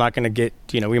 I'm not going to get.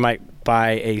 We might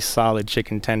buy a solid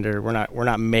chicken tender. We're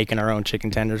not making our own chicken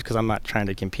tenders, because I'm not trying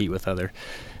to compete with other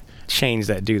chains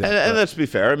that do that. And let's be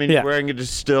fair. I mean, you're wearing a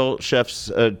Distill chef's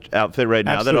outfit right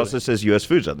now that also says U.S.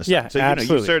 Foods on the side. Yeah, so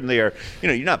absolutely. You certainly are.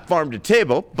 You're not farm to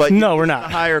table, but no, we're not.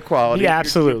 Higher quality. Yeah,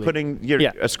 absolutely. You're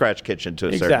putting a scratch kitchen to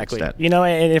a certain extent.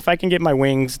 And if I can get my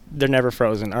wings, they're never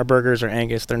frozen. Our burgers are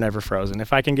Angus; they're never frozen.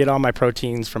 If I can get all my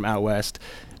proteins from out west,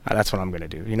 that's what I'm going to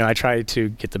do. I try to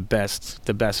get the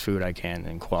best food I can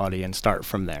in quality and start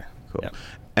from there. Cool. Yep.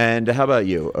 And how about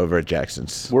you over at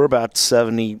Jackson's? We're about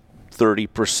 30%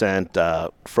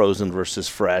 frozen versus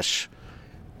fresh.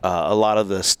 A lot of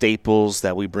the staples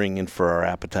that we bring in for our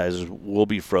appetizers will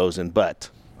be frozen, but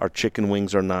our chicken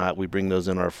wings are not. We bring those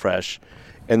in our fresh.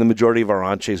 And the majority of our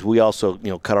entrees, we also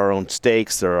cut our own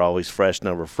steaks. They're always fresh,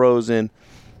 never frozen,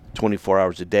 24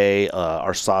 hours a day.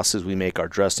 Our sauces we make, our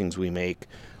dressings we make.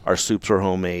 Our soups are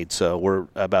homemade, so we're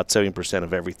about 70%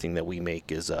 of everything that we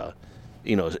make is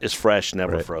fresh,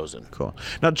 never frozen. Cool.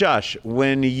 Now, Josh,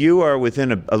 when you are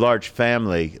within a large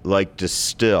family like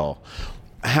Distill,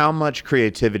 how much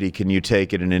creativity can you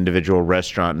take at an individual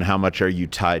restaurant, and how much are you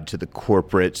tied to the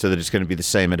corporate so that it's going to be the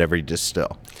same at every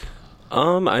Distill?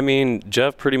 I mean,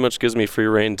 Jeff pretty much gives me free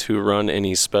reign to run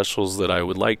any specials that I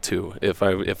would like to. If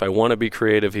I want to be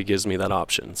creative, he gives me that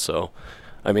option. So,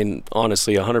 I mean,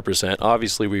 honestly, 100%.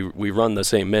 Obviously, we run the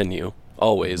same menu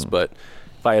always, but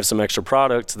if I have some extra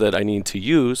product that I need to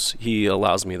use, he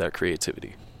allows me that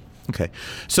creativity. Okay.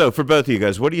 So for both of you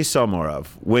guys, what do you sell more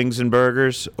of? Wings and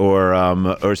burgers,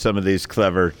 or some of these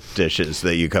clever dishes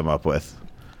that you come up with?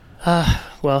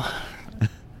 Well,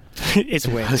 It's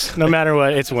wings. No matter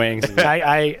what, it's wings.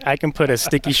 I can put a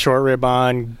sticky short rib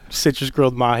on, citrus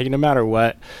grilled mahi, no matter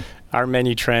what. Our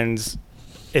menu trends,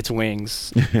 it's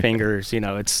wings, fingers,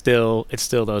 it's still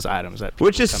those items that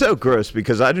Which is so gross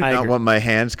because I do not agree. want my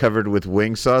hands covered with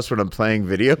wing sauce when I'm playing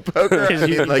video poker. I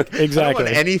mean, like, Exactly. I don't want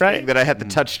anything Right. that I have to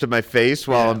touch to my face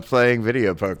while I'm playing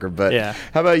video poker. But Yeah.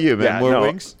 how about you, man? More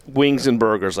wings? Wings and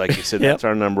burgers, like you said. Yep. That's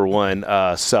our number one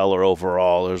seller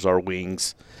overall. There's our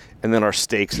wings. And then our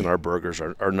steaks and our burgers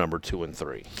are number 2 and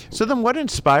 3. So then what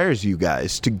inspires you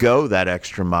guys to go that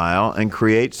extra mile and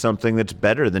create something that's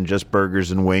better than just burgers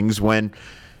and wings when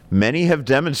many have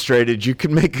demonstrated you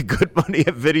can make good money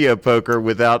at video poker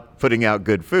without putting out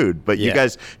good food, but you Yeah.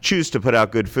 guys choose to put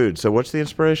out good food. So what's the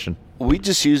inspiration? We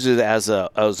just use it as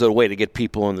a way to get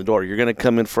people in the door. You're going to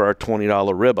come in for our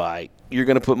 $20 ribeye. You're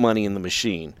going to put money in the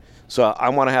machine. So I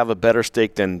want to have a better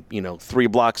steak than 3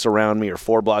 blocks around me or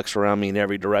 4 blocks around me in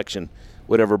every direction,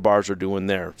 whatever bars are doing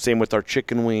there. Same with our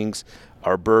chicken wings,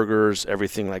 our burgers,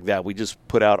 everything like that. We just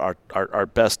put out our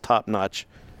best top-notch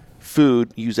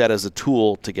food, use that as a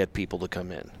tool to get people to come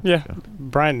in. Yeah,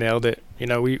 Brian nailed it.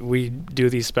 We do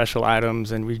these special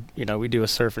items, and we do a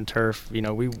surf and turf.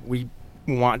 We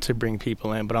want to bring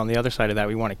people in, but on the other side of that,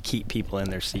 we want to keep people in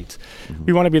their seats. Mm-hmm.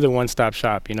 We want to be the one-stop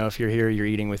shop. If you're here, you're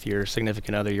eating with your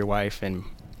significant other, your wife, and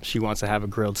she wants to have a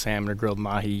grilled salmon or grilled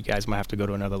mahi, you guys might have to go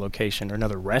to another location or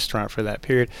another restaurant for that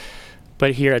period.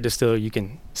 But here at Distill, you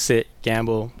can sit,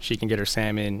 gamble. She can get her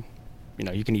salmon.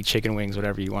 You can eat chicken wings,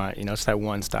 whatever you want. It's that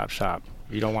one-stop shop.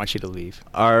 We don't want you to leave.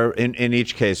 In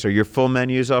each case, are your full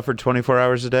menus offered 24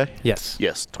 hours a day? Yes.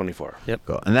 Yes, 24. Yep.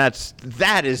 Cool. And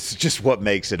that is just what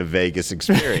makes it a Vegas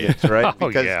experience, right? Oh,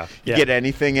 Because yeah. you get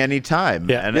anything anytime.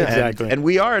 Yeah, exactly. And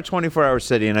we are a 24-hour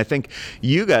city, and I think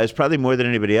you guys, probably more than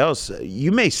anybody else,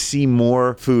 you may see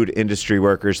more food industry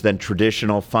workers than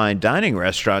traditional fine dining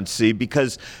restaurants see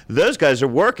because those guys are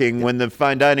working when the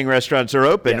fine dining restaurants are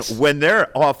open. Yes. When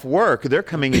they're off work, they're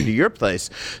coming into your place.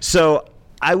 So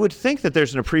I would think that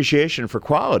there's an appreciation for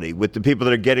quality with the people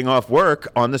that are getting off work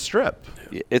on the Strip.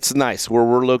 It's nice where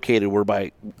we're located. We're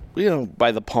by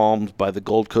the Palms, by the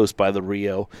Gold Coast, by the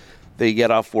Rio. They get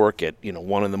off work at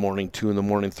 1 in the morning, 2 in the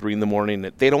morning, 3 in the morning.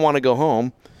 They don't want to go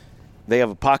home. They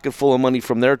have a pocket full of money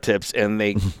from their tips, and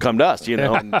they come to us.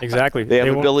 And Exactly. they have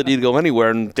won't- ability to go anywhere,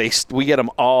 and we get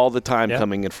them all the time Yeah.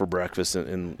 coming in for breakfast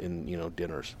and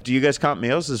dinners. Do you guys comp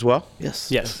meals as well? Yes.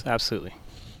 Yes, absolutely.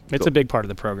 It's a big part of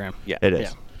the program. Yeah. It is.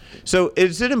 Yeah. So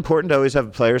is it important to always have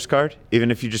a player's card, even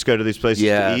if you just go to these places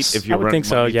Yes. to eat? If you're I would running think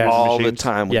so, money yes. through All the machines?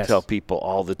 time. We Yes. tell people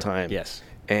all the time. Yes.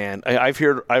 And I've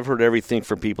heard everything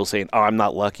from people saying, "Oh, I'm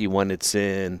not lucky when it's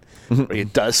in, or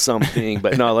it does something."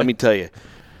 But no, let me tell you,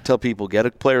 tell people get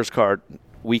a player's card.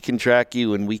 We can track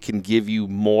you, and we can give you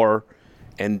more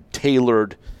and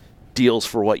tailored deals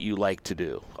for what you like to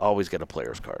do. Always get a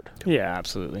player's card. Yeah,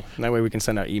 absolutely. And that way we can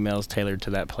send out emails tailored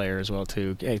to that player as well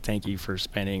too. Hey, thank you for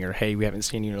spending, or hey, we haven't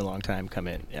seen you in a long time. Come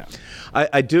in. Yeah.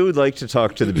 I do like to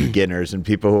talk to the beginners and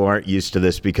people who aren't used to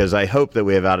this because I hope that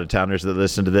we have out-of-towners that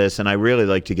listen to this, and I really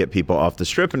like to get people off the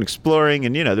Strip and exploring,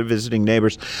 and they're visiting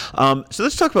neighbors. So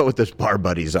let's talk about what those bar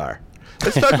buddies are.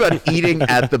 Let's talk about eating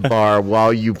at the bar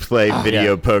while you play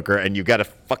video poker, and you've got a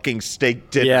fucking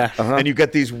steak dinner, Yeah. and you've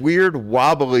got these weird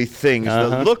wobbly things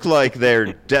that look like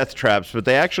they're death traps, but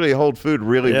they actually hold food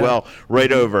really well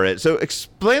right over it. So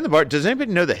explain the bar. Does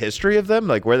anybody know the history of them,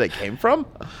 like where they came from?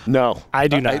 No, I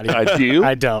do not. I do.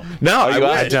 I don't. No, Oh, you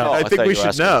I asked? Oh, I think thought we you were should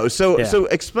asking. know. So, Yeah. so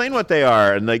explain what they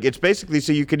are, and it's basically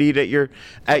so you could eat at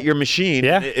your machine.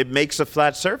 Yeah. and it makes a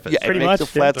flat surface. Yeah, Pretty it makes much,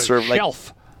 a flat The serve.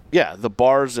 shelf. Yeah, the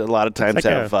bars a lot of times like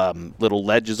have little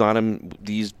ledges on them.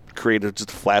 These create just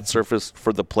a flat surface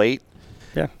for the plate.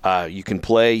 Yeah. You can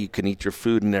play, you can eat your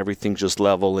food, and everything's just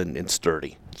level and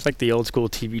sturdy. It's like the old school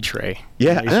TV tray.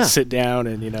 Yeah. You just sit down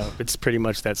and it's pretty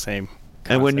much that same.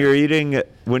 And when concept. you're eating,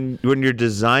 when you're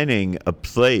designing a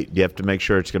plate, you have to make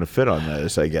sure it's going to fit on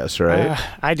those, I guess, right?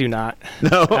 I do not.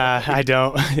 No. I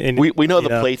don't. And, We know you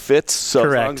the plate fits, so as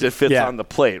long Correct. as it fits Yeah. on the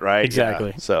plate, right? Exactly.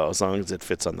 Yeah. So as long as it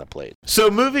fits on the plate. So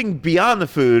moving beyond the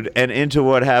food and into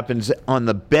what happens on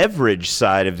the beverage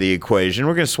side of the equation,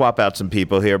 we're going to swap out some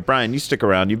people here. Brian, you stick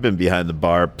around. You've been behind the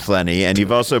bar plenty, and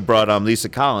you've also brought on Lisa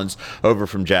Collins over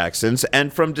from Jackson's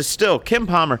and from Distill. Kim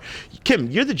Palmer. Kim,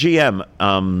 you're the GM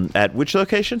at which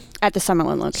location? At the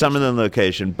Summerlin location. Summerlin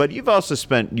location. But you've also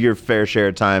spent your fair share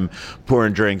of time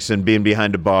pouring drinks and being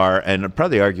behind a bar and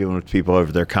probably arguing with people over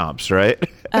their comps, right?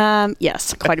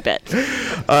 Yes, quite a bit.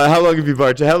 How long have you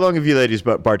ladies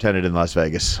bartended in Las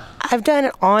Vegas? I've done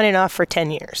it on and off for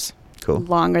 10 years. Cool.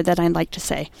 longer than I'd like to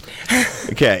say.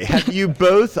 Okay. Have you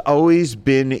both always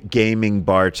been gaming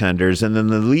bartenders? And then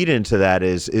the lead into that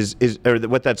is or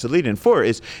what that's the lead in for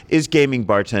is gaming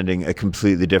bartending a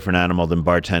completely different animal than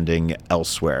bartending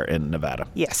elsewhere in Nevada?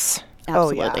 Yes.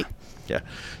 Absolutely. Yeah.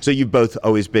 So you've both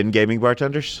always been gaming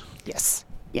bartenders? Yes.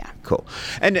 Yeah. Cool.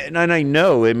 And I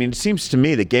know, I mean, it seems to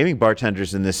me that gaming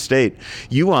bartenders in this state,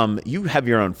 you have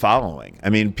your own following. I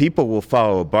mean, people will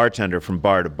follow a bartender from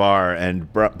bar to bar.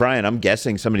 And Brian, I'm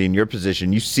guessing somebody in your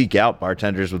position, you seek out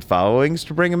bartenders with followings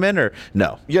to bring them in, or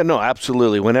no? Yeah, no,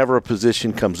 absolutely. Whenever a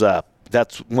position comes up,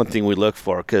 that's one thing we look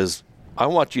for, because I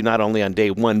want you not only on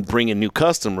day one bringing new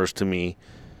customers to me,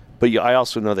 but I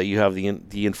also know that you have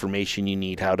the information you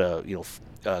need, how to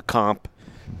comp,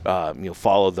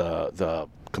 follow the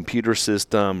computer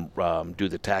system, do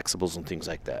the taxables and things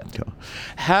like that.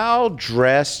 How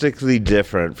drastically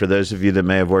different, for those of you that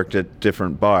may have worked at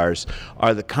different bars,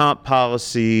 are the comp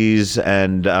policies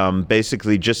and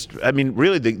basically just, I mean,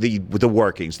 really the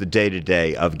workings, the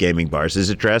day-to-day of gaming bars? Is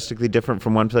it drastically different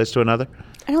from one place to another?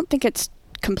 I don't think it's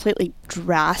completely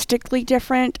drastically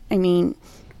different. I mean,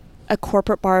 a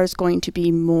corporate bar is going to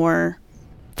be more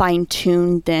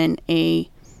fine-tuned than a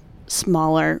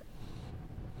smaller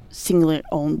singular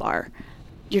owned bar.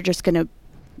 You're just going to,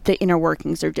 the inner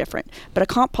workings are different. But a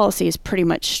comp policy is pretty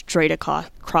much straight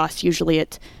across. Usually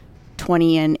it's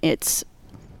 20 and it's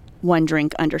one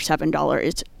drink under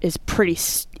 $7 is pretty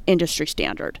industry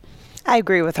standard. I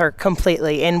agree with her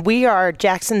completely. And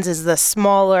Jackson's is the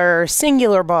smaller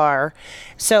singular bar.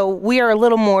 So we are a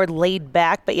little more laid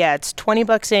back. But yeah, it's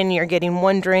 $20 in, you're getting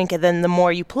one drink. And then the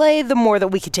more you play, the more that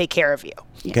we could take care of you.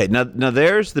 Okay, now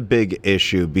there's the big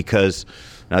issue, because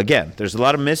now, again, there's a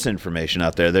lot of misinformation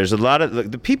out there. There's a lot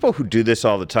of the people who do this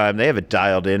all the time. They have it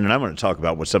dialed in, and I'm going to talk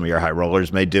about what some of your high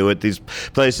rollers may do at these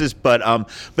places. But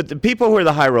the people who are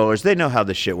the high rollers, they know how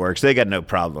this shit works. They got no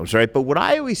problems, right? But what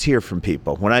I always hear from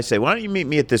people when I say, "Why don't you meet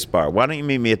me at this bar? Why don't you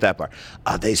meet me at that bar?"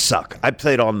 They suck. I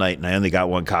played all night and I only got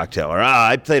one cocktail, or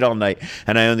I played all night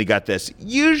and I only got this.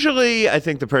 Usually, I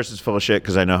think the person's full of shit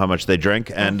because I know how much they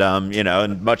drink, and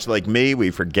and much like me,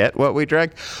 we forget what we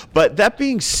drank. But that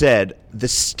being said, the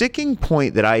sticking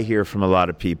point that I hear from a lot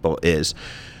of people is,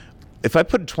 if I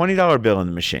put a $20 bill in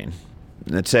the machine,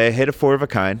 let's say I hit a 4 of a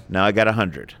kind, now I got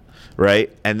 100,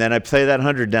 right? And then I play that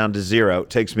 100 down to 0. It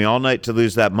takes me all night to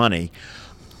lose that money.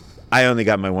 I only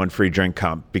got my one free drink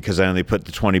comp because I only put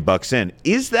the $20 in.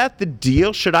 Is that the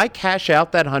deal? Should I cash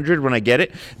out that 100 when I get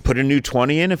it, put a new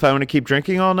 20 in if I want to keep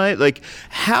drinking all night? Like,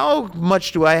 how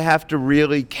much do I have to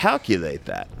really calculate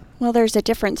that? Well, there's a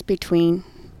difference between,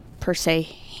 per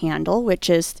se, handle, which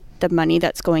is the money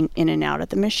that's going in and out of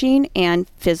the machine, and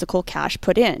physical cash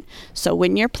put in. So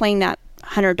when you're playing that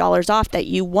 $100 off that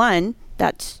you won,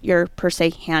 that's your per se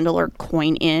handle or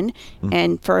coin in. Mm-hmm.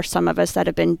 And for some of us that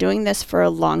have been doing this for a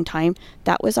long time,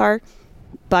 that was our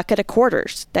bucket of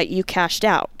quarters that you cashed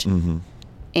out. Mm-hmm.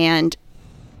 And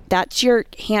that's your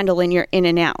handle and your in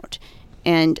and out.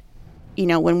 And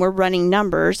when we're running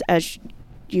numbers, as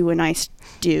you and I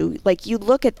do, like, you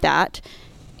look at that.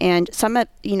 And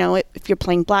if you're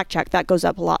playing blackjack, that goes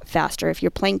up a lot faster. If you're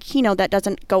playing Keno, that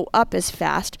doesn't go up as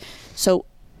fast. So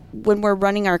when we're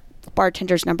running our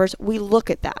bartenders' numbers, we look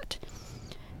at that.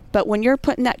 But when you're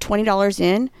putting that $20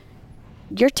 in,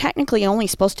 you're technically only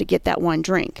supposed to get that one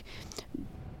drink.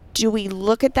 Do we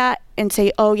look at that and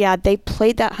say, oh, yeah, they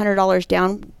played that $100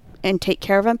 down and take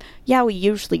care of them? Yeah, we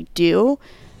usually do.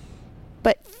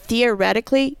 But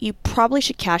theoretically, you probably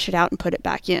should cash it out and put it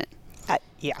back in.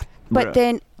 Yeah. But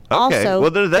then also,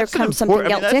 there comes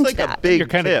something else into that. You're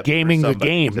kind of gaming the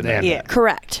game then. Yeah.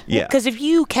 Correct. Yeah. Because if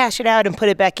you cash it out and put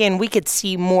it back in, we could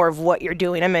see more of what you're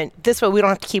doing. I mean, this way we don't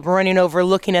have to keep running over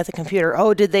looking at the computer.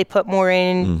 Oh, did they put more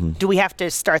in? Mm-hmm. Do we have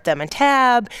to start them in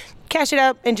tab? Cash it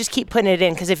out and just keep putting it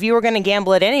in. Because if you were going to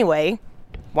gamble it anyway,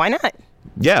 why not?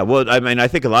 Yeah, well, I mean, I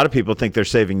think a lot of people think they're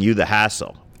saving you the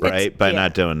hassle, right, by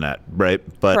not doing that, right?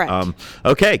 But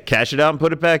okay, cash it out and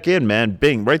put it back in, man.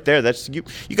 Bing, right there. That's you.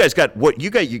 You guys got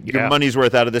your money's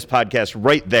worth out of this podcast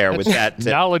right there with that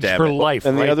knowledge for life.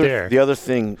 And there. The other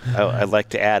thing I'd like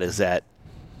to add is that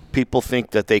people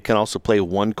think that they can also play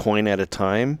one coin at a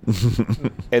time,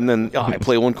 and then I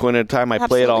play one coin at a time. I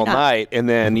play it all night, and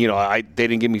then they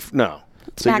didn't give me no.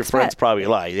 So your friends probably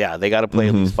lie. Yeah, they got to play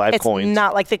at least 5 coins. It's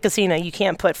not like the casino. You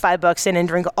can't put $5 in and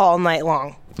drink all night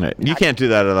long. Right. You can't do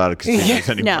that at a lot of casinos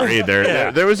anymore either.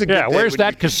 Yeah. There was a good day where's when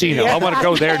that casino? I want to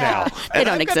go there now. They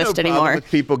don't I've got exist no problem anymore.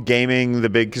 with people gaming the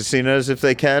big casinos if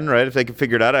they can, right? If they can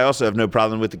figure it out. I also have no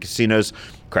problem with the casinos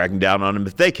cracking down on them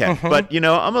if they can. But,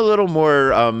 I'm a little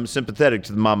more sympathetic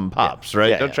to the mom and pops,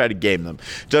 right? Don't try to game them.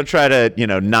 Don't try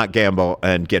to, not gamble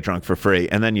and get drunk for free.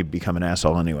 And then you become an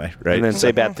asshole anyway, right? And then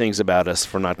say bad things about us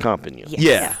for not comping you.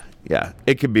 Yeah. Yeah.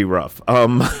 It could be rough.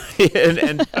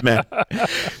 And man.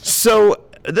 So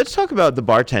let's talk about the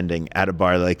bartending at a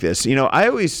bar like this. I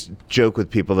always joke with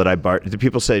people that the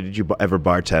people say, did you ever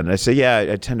bartend? And I say, yeah,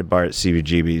 I tended bar at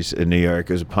CBGB's in New York.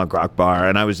 It was a punk rock bar,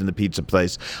 and I was in the pizza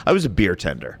place. I was a beer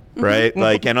tender, right?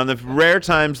 And on the rare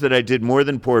times that I did more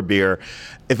than pour beer,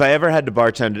 if I ever had to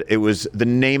bartend, it was the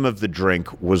name of the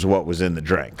drink was what was in the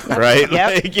drink, right?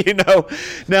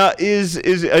 Now is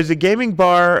a gaming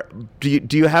bar,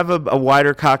 do you have a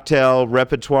wider cocktail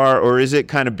repertoire, or is it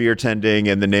kind of beer tending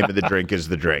and the name of the drink is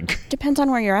the drink? Depends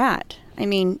on where you're at. I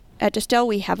mean, at Distill,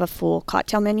 we have a full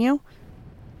cocktail menu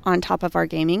on top of our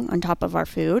gaming, on top of our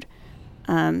food.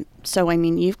 So, I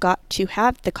mean, you've got to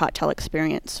have the cocktail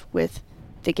experience with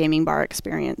the gaming bar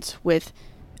experience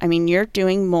you're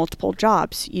doing multiple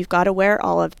jobs. You've got to wear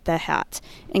all of the hats.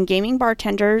 And gaming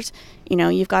bartenders,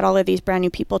 you've got all of these brand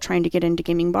new people trying to get into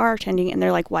gaming bartending, and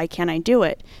they're like, why can't I do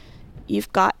it?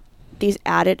 You've got these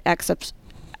added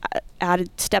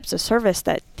steps of service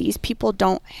that these people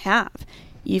don't have.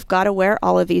 You've got to wear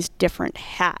all of these different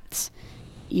hats.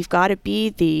 You've got to be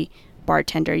the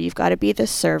bartender. You've got to be the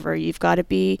server. You've got to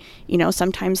be,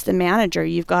 sometimes the manager.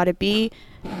 You've got to be,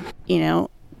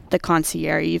 the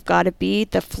concierge. You've got to be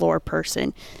the floor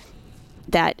person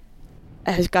that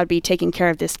has got to be taking care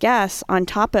of this guest on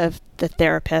top of the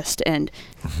therapist and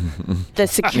the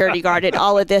security guard and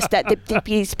all of this that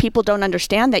these people don't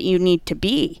understand that you need to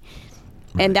be.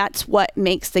 Right. And that's what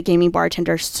makes the gaming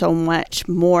bartender so much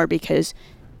more, because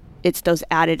it's those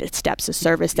added steps of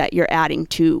service that you're adding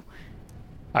to.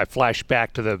 I flash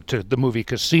back to the movie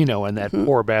Casino and that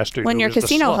poor bastard. When you're a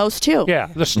casino host too. Yeah,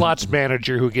 the slots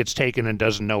manager who gets taken and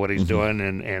doesn't know what he's doing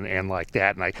and like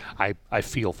that. And I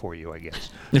feel for you, I guess.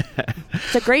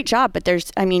 It's a great job, but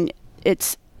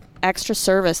it's extra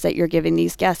service that you're giving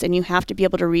these guests, and you have to be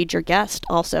able to read your guest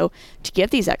also to give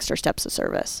these extra steps of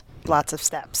service. Lots of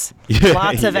steps.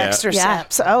 Lots of extra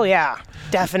steps. Oh, yeah,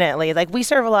 definitely. Like, we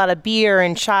serve a lot of beer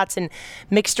and shots and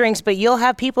mixed drinks, but you'll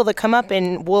have people that come up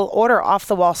and will order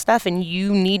off-the-wall stuff, and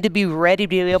you need to be ready to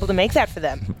be able to make that for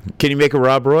them. Can you make a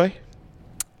Rob Roy?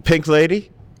 Pink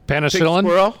Lady? Penicillin? Pink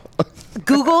Squirrel?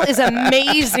 Google is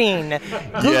amazing.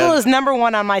 Google is number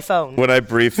one on my phone. When I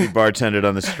briefly bartended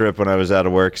on the Strip when I was out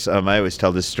of work, I always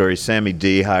tell this story. Sammy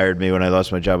D hired me when I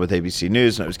lost my job with ABC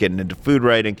News, and I was getting into food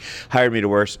writing, hired me to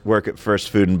work at First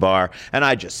Food and Bar, and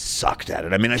I just sucked at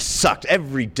it. I mean, I sucked.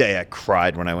 Every day I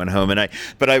cried when I went home,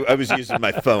 but I was using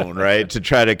my phone, right, to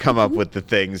try to come up with the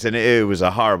things, and it was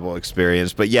a horrible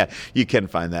experience. But yeah, you can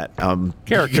find that.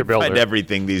 Character builder. Find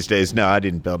everything these days. No, I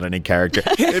didn't build any character.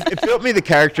 It built me the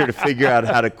character to figure out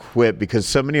how to quit, because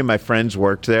so many of my friends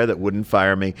worked there that wouldn't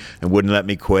fire me and wouldn't let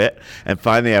me quit. And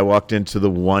finally I walked into the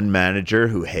one manager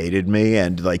who hated me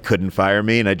and couldn't fire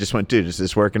me, and I just went, dude, is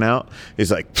this working out?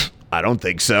 He's like, I don't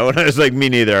think so. And I was like, me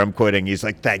neither, I'm quitting. He's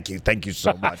like, thank you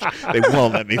so much. They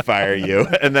won't let me fire you.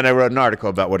 And then I wrote an article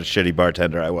about what a shitty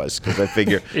bartender I was, because I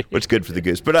figure what's good for the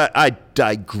goose. But I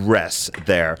digress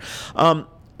there.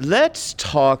 Let's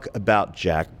talk about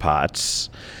jackpots.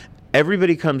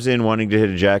 Everybody comes in wanting to hit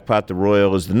a jackpot. The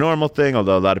Royal is the normal thing,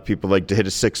 although a lot of people like to hit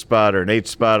a 6 spot or an 8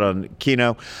 spot on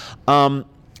Keno.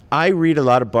 I read a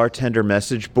lot of bartender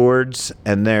message boards,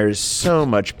 and there's so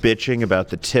much bitching about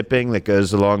the tipping that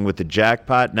goes along with the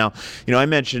jackpot. Now, I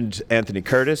mentioned Anthony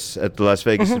Curtis at the Las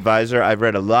Vegas Advisor. I've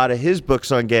read a lot of his books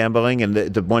on gambling and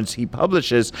the ones he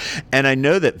publishes, and I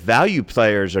know that value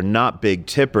players are not big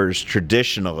tippers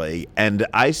traditionally, and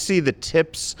I see the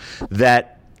tips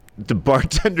that the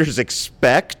bartenders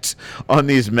expect on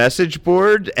these message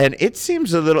board, and it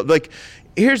seems a little like,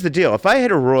 here's the deal. If I hit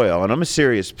a Royal and I'm a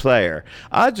serious player,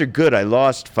 odds are good I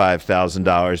lost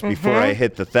 $5,000 before I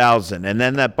hit the 1,000, and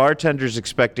then that bartender's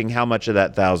expecting how much of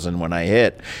that 1,000 when I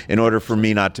hit in order for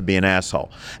me not to be an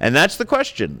asshole. And that's the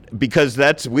question, because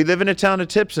we live in a town of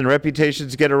tips and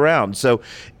reputations get around. So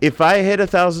if I hit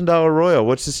 $1,000 Royal,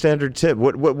 what's the standard tip?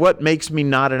 What makes me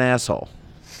not an asshole?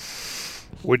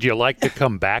 Would you like to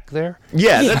come back there?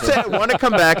 Yeah, that's it. I want to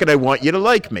come back, and I want you to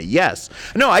like me. Yes.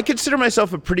 No, I consider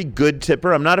myself a pretty good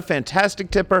tipper. I'm not a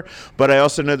fantastic tipper, but I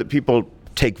also know that people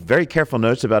take very careful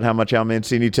notes about how much Al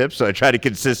Mancini tips, so I try to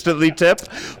consistently tip.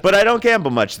 But I don't gamble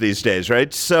much these days,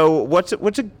 right? So what's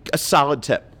a solid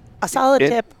tip? A solid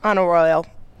tip on a Royal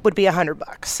would be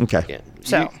 $100. Okay. Yeah.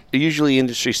 So Usually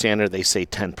industry standard, they say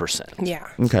 10%. yeah.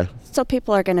 Okay. So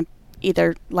people are going to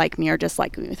either like me or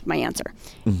dislike me with my answer.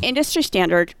 Industry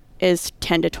standard is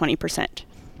 10 to 20%.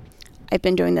 I've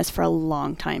been doing this for a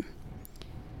long time.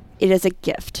 It is a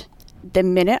gift. The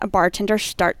minute a bartender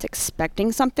starts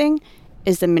expecting something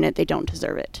is the minute they don't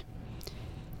deserve it.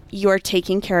 You are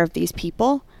taking care of these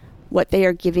people. What they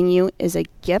are giving you is a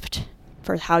gift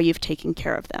for how you've taken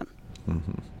care of them.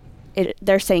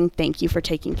 They're saying thank you for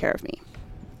taking care of me.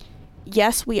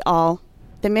 Yes, the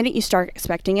minute you start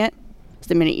expecting it is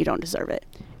the minute you don't deserve it.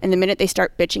 And the minute they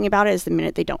start bitching about it is the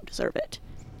minute they don't deserve it.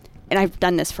 And I've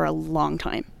done this for a long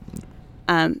time.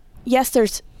 Yes,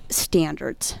 there's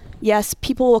standards. Yes,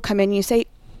 people will come in and you say,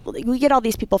 we get all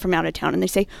these people from out of town and they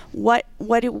say, what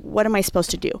am I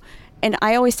supposed to do? And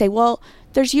I always say, well,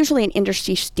 there's usually an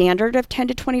industry standard of 10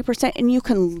 to 20%, and you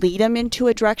can lead them into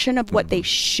a direction of what they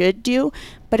should do,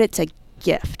 but it's a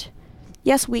gift.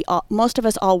 Yes, most of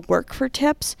us all work for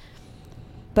tips,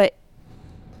 but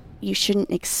you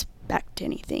shouldn't expect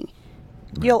anything.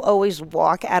 You'll always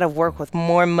walk out of work with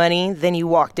more money than you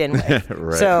walked in with.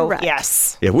 Right. So, Correct.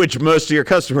 yes. Yeah, which most of your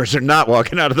customers are not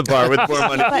walking out of the bar with more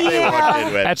money than they walked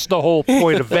in with. That's the whole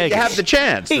point of Vegas. You have the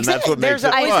chance, and that's what There's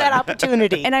makes it always fun. that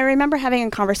opportunity. And I remember having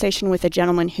a conversation with a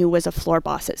gentleman who was a floor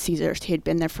boss at Caesars. He had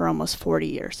been there for almost 40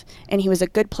 years. And he was a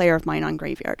good player of mine on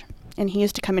Graveyard. And he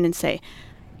used to come in and say,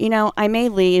 I may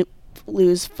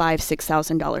lose $5,000,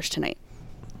 $6,000 tonight.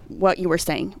 What you were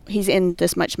saying. He's in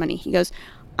this much money. He goes,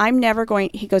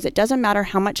 it doesn't matter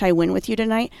how much I win with you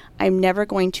tonight. I'm never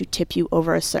going to tip you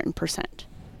over a certain percent.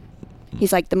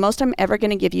 He's like, the most I'm ever going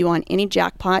to give you on any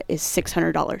jackpot is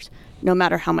 $600, no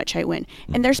matter how much I win.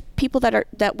 And there's people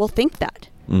that will think that.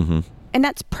 And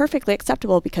that's perfectly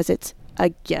acceptable because it's a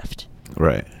gift.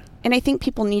 Right. And I think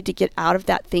people need to get out of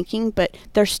that thinking, but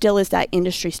there still is that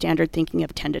industry standard thinking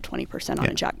of 10 to 20% on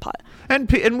a jackpot.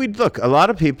 And we look, a lot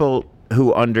of people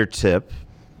who undertip,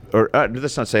 or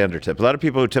let's not say undertip, a lot of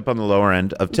people who tip on the lower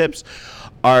end of tips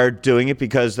are doing it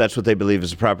because that's what they believe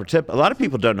is a proper tip. A lot of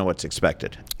people don't know what's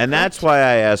expected. And that's why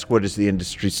I ask, what is the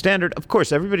industry standard? Of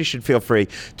course, everybody should feel free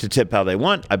to tip how they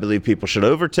want. I believe people should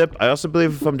over-tip. I also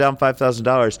believe if I'm down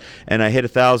 $5,000 and I hit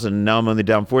 $1,000 and now I'm only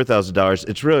down $4,000,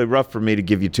 it's really rough for me to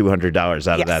give you $200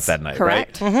 out of that night,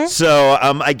 correct. right? So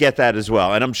I get that as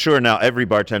well. And I'm sure now every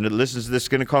bartender that listens to this is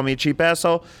going to call me a cheap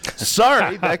asshole.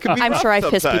 Sorry, that could be I'm rough sure I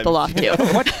piss sometimes. people off too.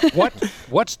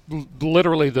 What's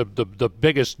literally the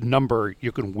biggest number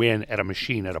you can win at a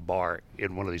machine at a bar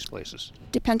in one of these places?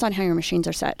 Depends on how your machines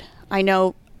are set. I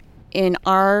know in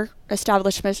our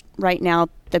establishment right now,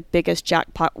 the biggest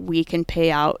jackpot we can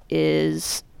pay out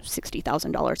is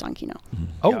 $60,000 on Keno.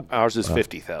 Oh, Yeah, ours is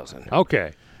 50,000.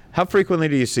 okay. How frequently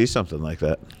do you see something like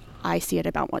that? I see it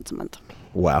about once a month.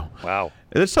 Wow. Wow.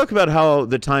 Let's talk about how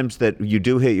the times that you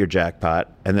do hit your jackpot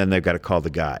and then they've got to call the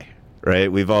guy.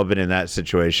 Right, we've all been in that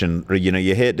situation.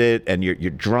 You hit it and you're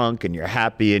drunk and you're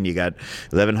happy and you got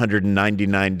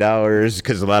 $1,199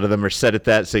 because a lot of them are set at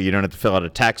that, so you don't have to fill out a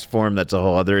tax form. That's a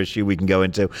whole other issue we can go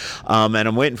into. And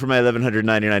I'm waiting for my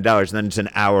 $1,199, and then it's an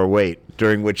hour wait,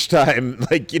 during which time,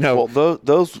 Well,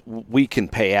 those we can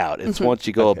pay out. It's once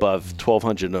you go above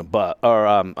 1,200 and above, or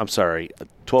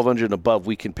 1,200 and above,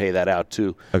 we can pay that out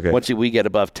too. Okay. Once we get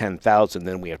above 10,000,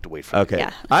 then we have to wait for. Okay.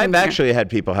 Yeah. I've actually had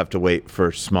people have to wait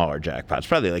for smaller jackpots,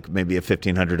 probably like maybe a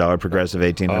 $1,500 progressive,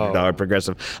 $1,800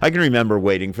 progressive. I can remember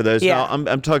waiting for those. Yeah.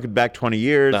 Now, I'm talking back 20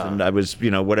 years, and I was,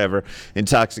 whatever,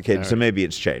 intoxicated, so maybe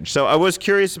it's changed. So I was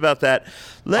curious about that.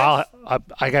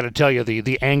 I got to tell you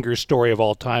the anger story of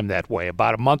all time that way.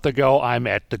 About a month ago, I'm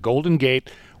at the Golden Gate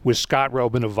with Scott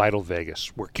Robin of Vital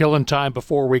Vegas. We're killing time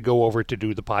before we go over to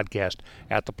do the podcast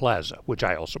at the Plaza, which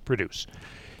I also produce.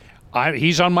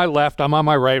 He's on my left, I'm on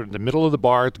my right, in the middle of the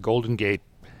bar at the Golden Gate.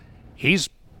 He's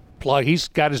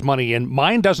got his money in.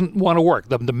 Mine doesn't want to work.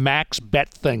 The max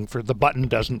bet thing for the button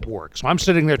doesn't work. So I'm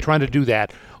sitting there trying to do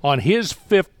that. On his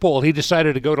fifth pull, he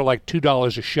decided to go to like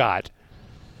 $2 a shot.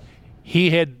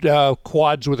 He had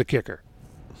quads with a kicker,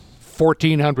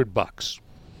 $1,400.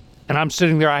 And I'm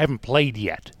sitting there, I haven't played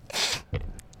yet.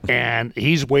 And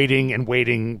he's waiting and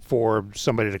waiting for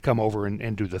somebody to come over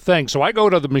and do the thing. So I go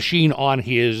to the machine on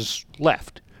his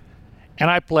left. And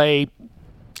I play,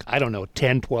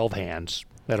 10, 12 hands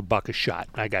at $1 a shot.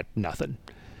 I got nothing.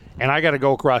 And I got to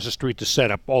go across the street to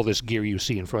set up all this gear you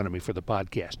see in front of me for the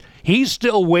podcast. He's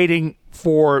still waiting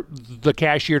for the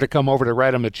cashier to come over to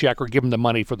write him a check or give him the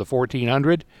money for the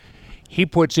 $1,400. He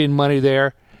puts in money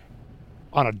there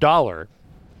on $1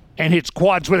 and hits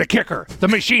quads with a kicker. The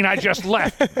machine I just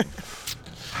left.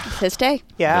 His day.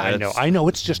 Yeah. I know.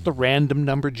 It's just the random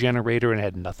number generator and it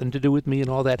had nothing to do with me and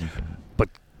all that. But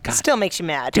Still makes you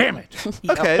mad. Damn it.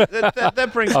 Okay, that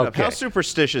brings it up. Okay. How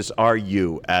superstitious are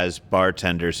you as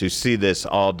bartenders who see this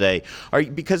all day?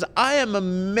 Because I am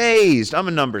amazed. I'm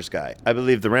a numbers guy. I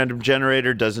believe the random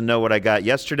generator doesn't know what I got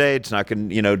yesterday. It's not going,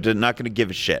 not going to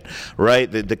give a shit,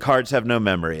 right? The cards have no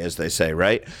memory, as they say,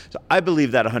 right? So I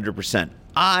believe that 100%.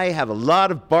 I have a lot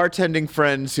of bartending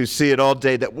friends who see it all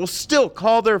day that will still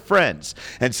call their friends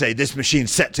and say, this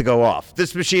machine's set to go off.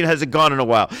 This machine hasn't gone in a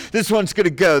while. This one's going to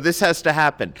go. This has to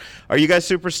happen. Are you guys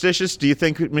superstitious? Do you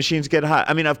think machines get hot?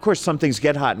 I mean, of course, some things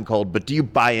get hot and cold, but do you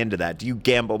buy into that? Do you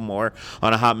gamble more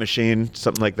on a hot machine,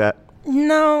 something like that?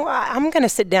 No, I'm going to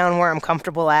sit down where I'm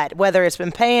comfortable at, whether it's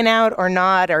been paying out or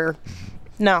not, or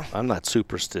no. I'm not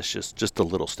superstitious, just a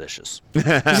little stitious.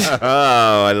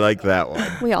 Oh, I like that one.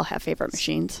 We all have favorite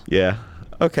machines. Yeah.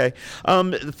 Okay.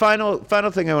 The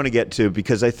final thing I want to get to,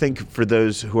 because I think for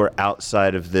those who are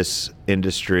outside of this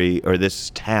industry or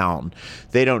this town,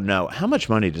 they don't know how much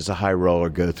money does a high roller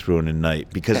go through in a night.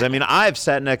 Because I mean, I've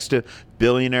sat next to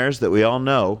billionaires that we all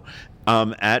know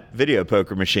at video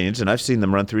poker machines, and I've seen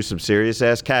them run through some serious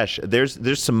ass cash.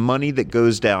 There's some money that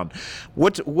goes down.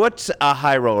 What's a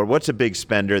high roller? What's a big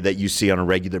spender that you see on a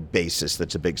regular basis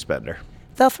that's a big spender?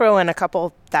 They'll throw in a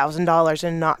couple $1,000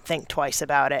 and not think twice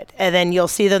about it. And then you'll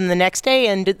see them the next day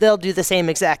and they'll do the same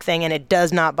exact thing, and it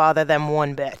does not bother them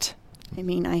one bit. I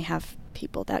mean, I have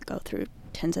people that go through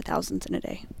tens of thousands in a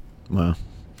day. Wow.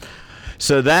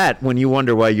 So that, when you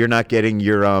wonder why you're not getting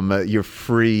your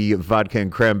free vodka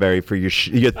and cranberry for your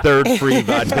third free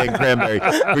vodka and cranberry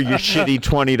for your shitty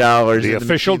 $20, the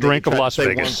official drink of Las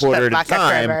Vegas, 1/4 at a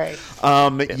time.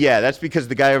 Yeah, that's because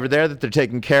the guy over there that they're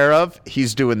taking care of,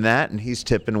 he's doing that and he's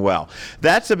tipping well.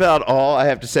 That's about all I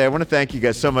have to say. I want to thank you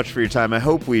guys so much for your time. I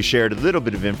hope we shared a little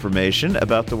bit of information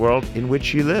about the world in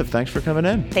which you live. Thanks for coming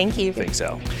in. Thank you. Thanks,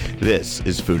 Al. This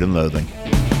is Food and Loathing.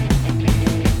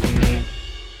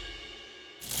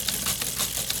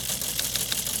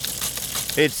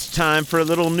 It's time for a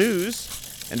little news.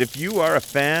 And if you are a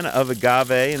fan of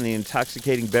agave and the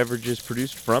intoxicating beverages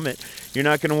produced from it, you're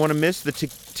not going to want to miss the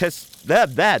Tequila.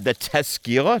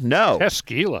 No.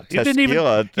 Tequila. You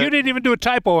Tequila. didn't even do a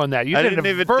typo on that. You did a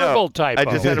verbal typo. I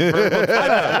just had a verbal typo.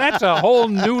 That's a whole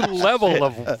new level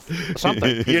of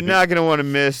something. You're not going to want to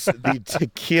miss the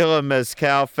Tequila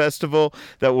Mezcal Festival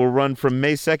that will run from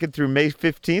May 2nd through May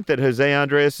 15th at Jose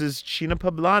Andres' China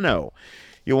Poblano.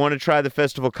 You'll want to try the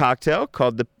festival cocktail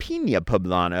called the Pina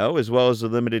Poblano, as well as a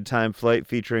limited-time flight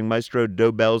featuring Maestro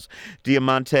Dobel's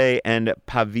Diamante and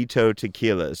Pavito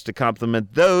tequilas. To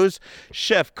complement those,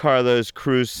 Chef Carlos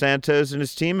Cruz Santos and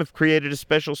his team have created a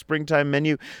special springtime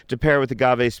menu to pair with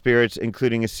agave spirits,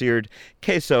 including a seared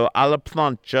queso a la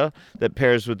plancha that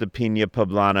pairs with the Pina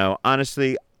Poblano.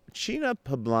 Honestly, China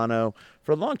Poblano,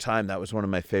 for a long time, that was one of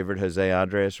my favorite Jose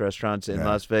Andres restaurants in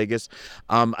Las Vegas.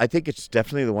 I think it's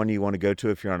definitely the one you want to go to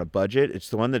if you're on a budget. It's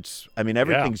the one that's, I mean,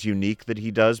 everything's unique that he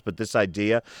does, but this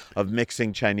idea of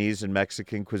mixing Chinese and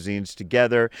Mexican cuisines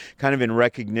together, kind of in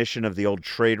recognition of the old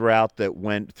trade route that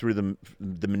went through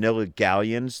the Manila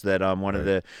galleons that one of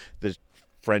the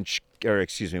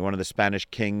one of the Spanish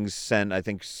kings sent, I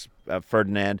think,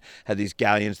 Ferdinand had these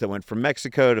galleons that went from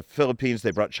Mexico to Philippines.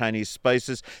 They brought Chinese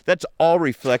spices. That's all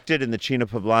reflected in the China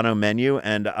Poblano menu,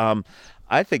 and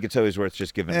I think it's always worth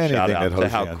just giving a shout out to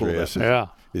how cool this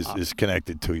is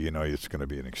connected to. It's going to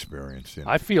be an experience.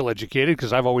 I feel educated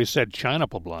because I've always said China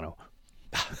Poblano.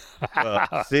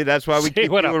 See, that's why we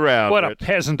keep you around. What a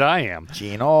peasant I am.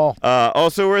 Gino.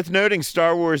 Also worth noting,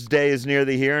 Star Wars Day is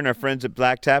nearly here, and our friends at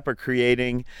Black Tap are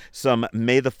creating some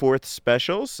May the 4th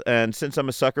specials. And since I'm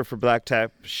a sucker for Black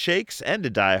Tap shakes and a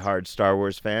diehard Star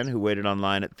Wars fan who waited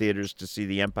online at theaters to see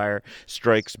The Empire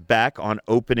Strikes Back on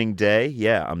opening day,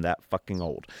 yeah, I'm that fucking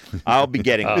old. I'll be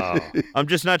getting it. I'm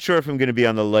just not sure if I'm going to be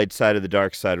on the light side or the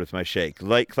dark side with my shake.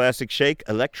 Light classic shake,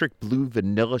 electric blue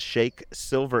vanilla shake,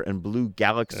 silver and blue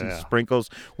Galaxy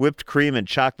sprinkles, whipped cream and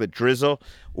chocolate drizzle,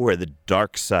 or the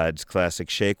dark side's classic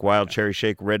shake, wild cherry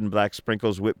shake, red and black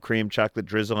sprinkles, whipped cream, chocolate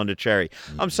drizzle, and a cherry.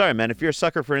 I'm sorry, man. If you're a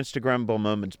sucker for Instagrammable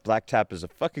moments, Black Tap is a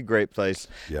fucking great place.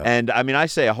 Yeah. And I mean, I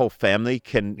say a whole family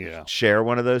can share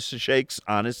one of those shakes,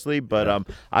 honestly, but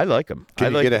I like them.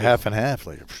 Can you get a half and half?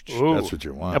 Like, that's what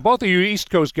you want. Now, both of you East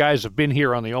Coast guys have been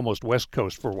here on the almost West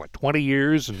Coast for, 20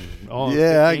 years? And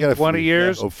I got 20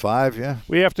 years? 05, yeah.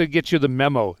 We have to get you the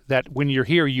memo that when you're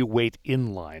here, you wait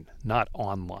in line, not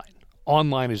online.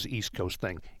 Online is the East Coast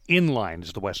thing. In-line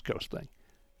is the West Coast thing.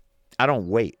 I don't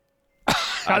wait.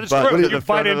 That's true. You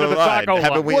fight into the taco line.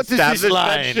 Haven't we established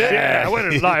that shit? Yeah, what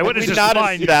is line? What is this not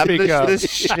line? Established this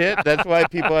shit? That's why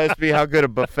people ask me how good a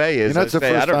buffet is. I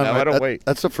say, I don't know. I don't wait.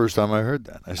 That's the first time I heard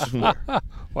that. I swear.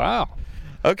 Wow.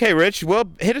 Okay, Rich. Well,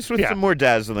 hit us with some more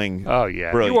dazzling. Oh,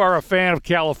 yeah. Brilliant. You are a fan of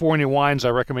California wines. I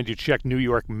recommend you check New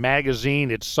York Magazine.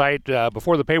 Its site,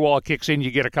 before the paywall kicks in, you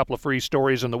get a couple of free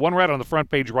stories. And the one right on the front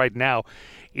page right now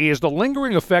is the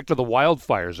lingering effect of the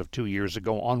wildfires of 2 years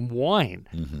ago on wine.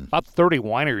 About 30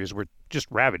 wineries were just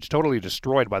ravaged, totally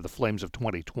destroyed by the flames of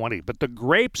 2020. But the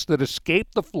grapes that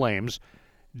escaped the flames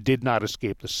did not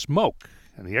escape the smoke.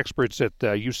 And the experts at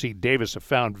UC Davis have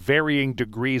found varying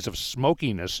degrees of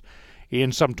smokiness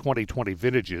in some 2020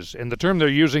 vintages. And the term they're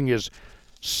using is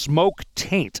smoke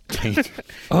taint.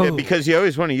 Yeah, because you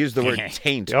always want to use the word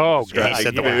taint. Oh, God.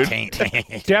 Said the word taint.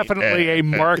 Definitely a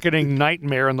marketing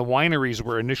nightmare, and the wineries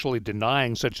were initially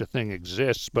denying such a thing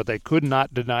exists, but they could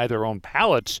not deny their own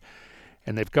palates,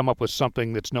 and they've come up with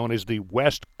something that's known as the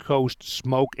West Coast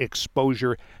Smoke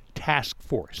Exposure Task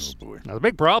Force. Oh, boy. Now, the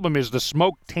big problem is the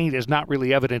smoke taint is not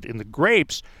really evident in the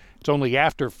grapes. It's only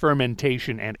after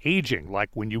fermentation and aging, like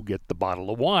when you get the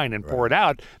bottle of wine and pour it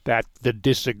out, that the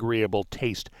disagreeable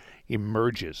taste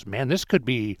emerges. Man, this could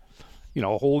be,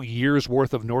 a whole year's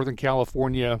worth of Northern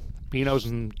California Pinots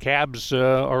and Cabs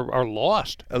are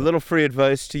lost. A little free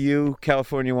advice to you,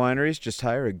 California wineries: just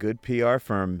hire a good PR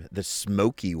firm, the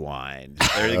Smoky Wine.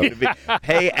 They're going to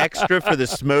pay extra for the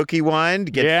smoky wine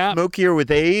to get smokier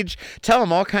with age. Tell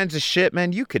them all kinds of shit,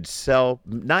 man. You could sell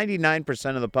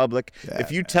 99% of the public. If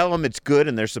you tell them it's good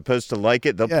and they're supposed to like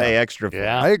it, they'll pay extra for it.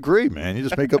 I agree, man. You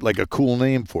just make up like a cool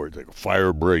name for it, like a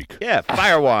fire break. Yeah,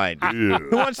 fire wine.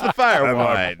 Who wants the fire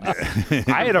wine?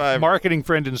 I had a marketing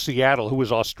friend in Seattle who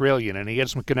was Australian, and he had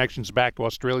some connections back to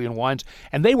Australian wines,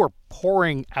 and they were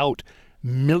pouring out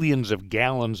millions of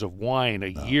gallons of wine a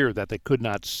year that they could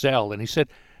not sell. And he said,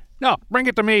 "No, bring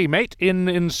it to me, mate,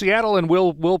 in Seattle, and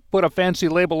we'll put a fancy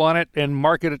label on it and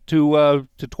market it to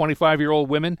 25-year-old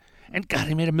women." And God,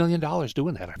 he made $1 million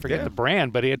doing that. I forget the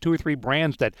brand, but he had 2 or 3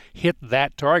 brands that hit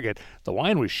that target. The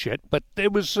wine was shit, but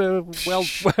it was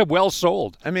well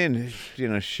sold. I mean,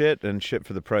 shit and shit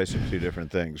for the price are two different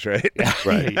things, right?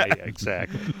 Right. Yeah,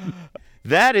 exactly.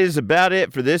 That is about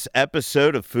it for this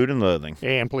episode of Food and Loathing.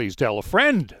 And please tell a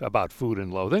friend about Food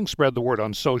and Loathing. Spread the word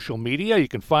on social media. You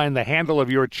can find the handle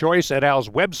of your choice at Al's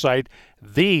website,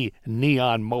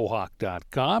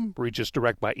 theneonmohawk.com. Reach us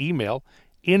direct by email,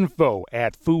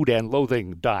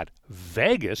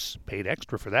 info@foodandloathing.vegas. Paid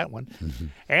extra for that one.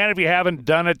 And if you haven't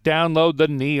done it, download the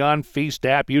Neon Feast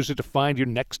app. Use it to find your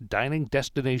next dining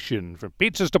destination. From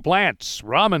pizzas to plants,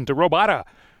 ramen to robata.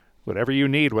 Whatever you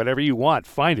need, whatever you want,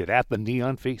 find it at the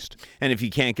Neon Feast. And if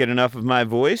you can't get enough of my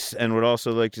voice and would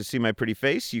also like to see my pretty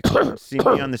face, you can see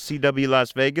me on the CW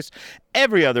Las Vegas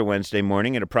every other Wednesday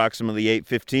morning at approximately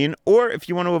 8:15. Or if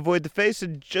you want to avoid the face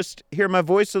and just hear my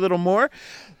voice a little more,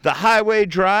 the Highway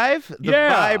Drive, the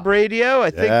Vibe Radio. I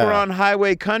think we're on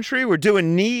Highway Country. We're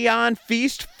doing Neon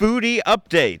Feast foodie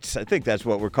updates. I think that's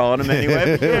what we're calling them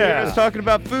anyway. We're just talking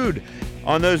about food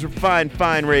on those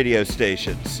fine radio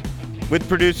stations. With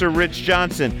producer Rich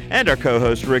Johnson and our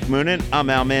co-host Rick Moonen, I'm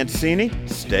Al Mancini.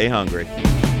 Stay hungry.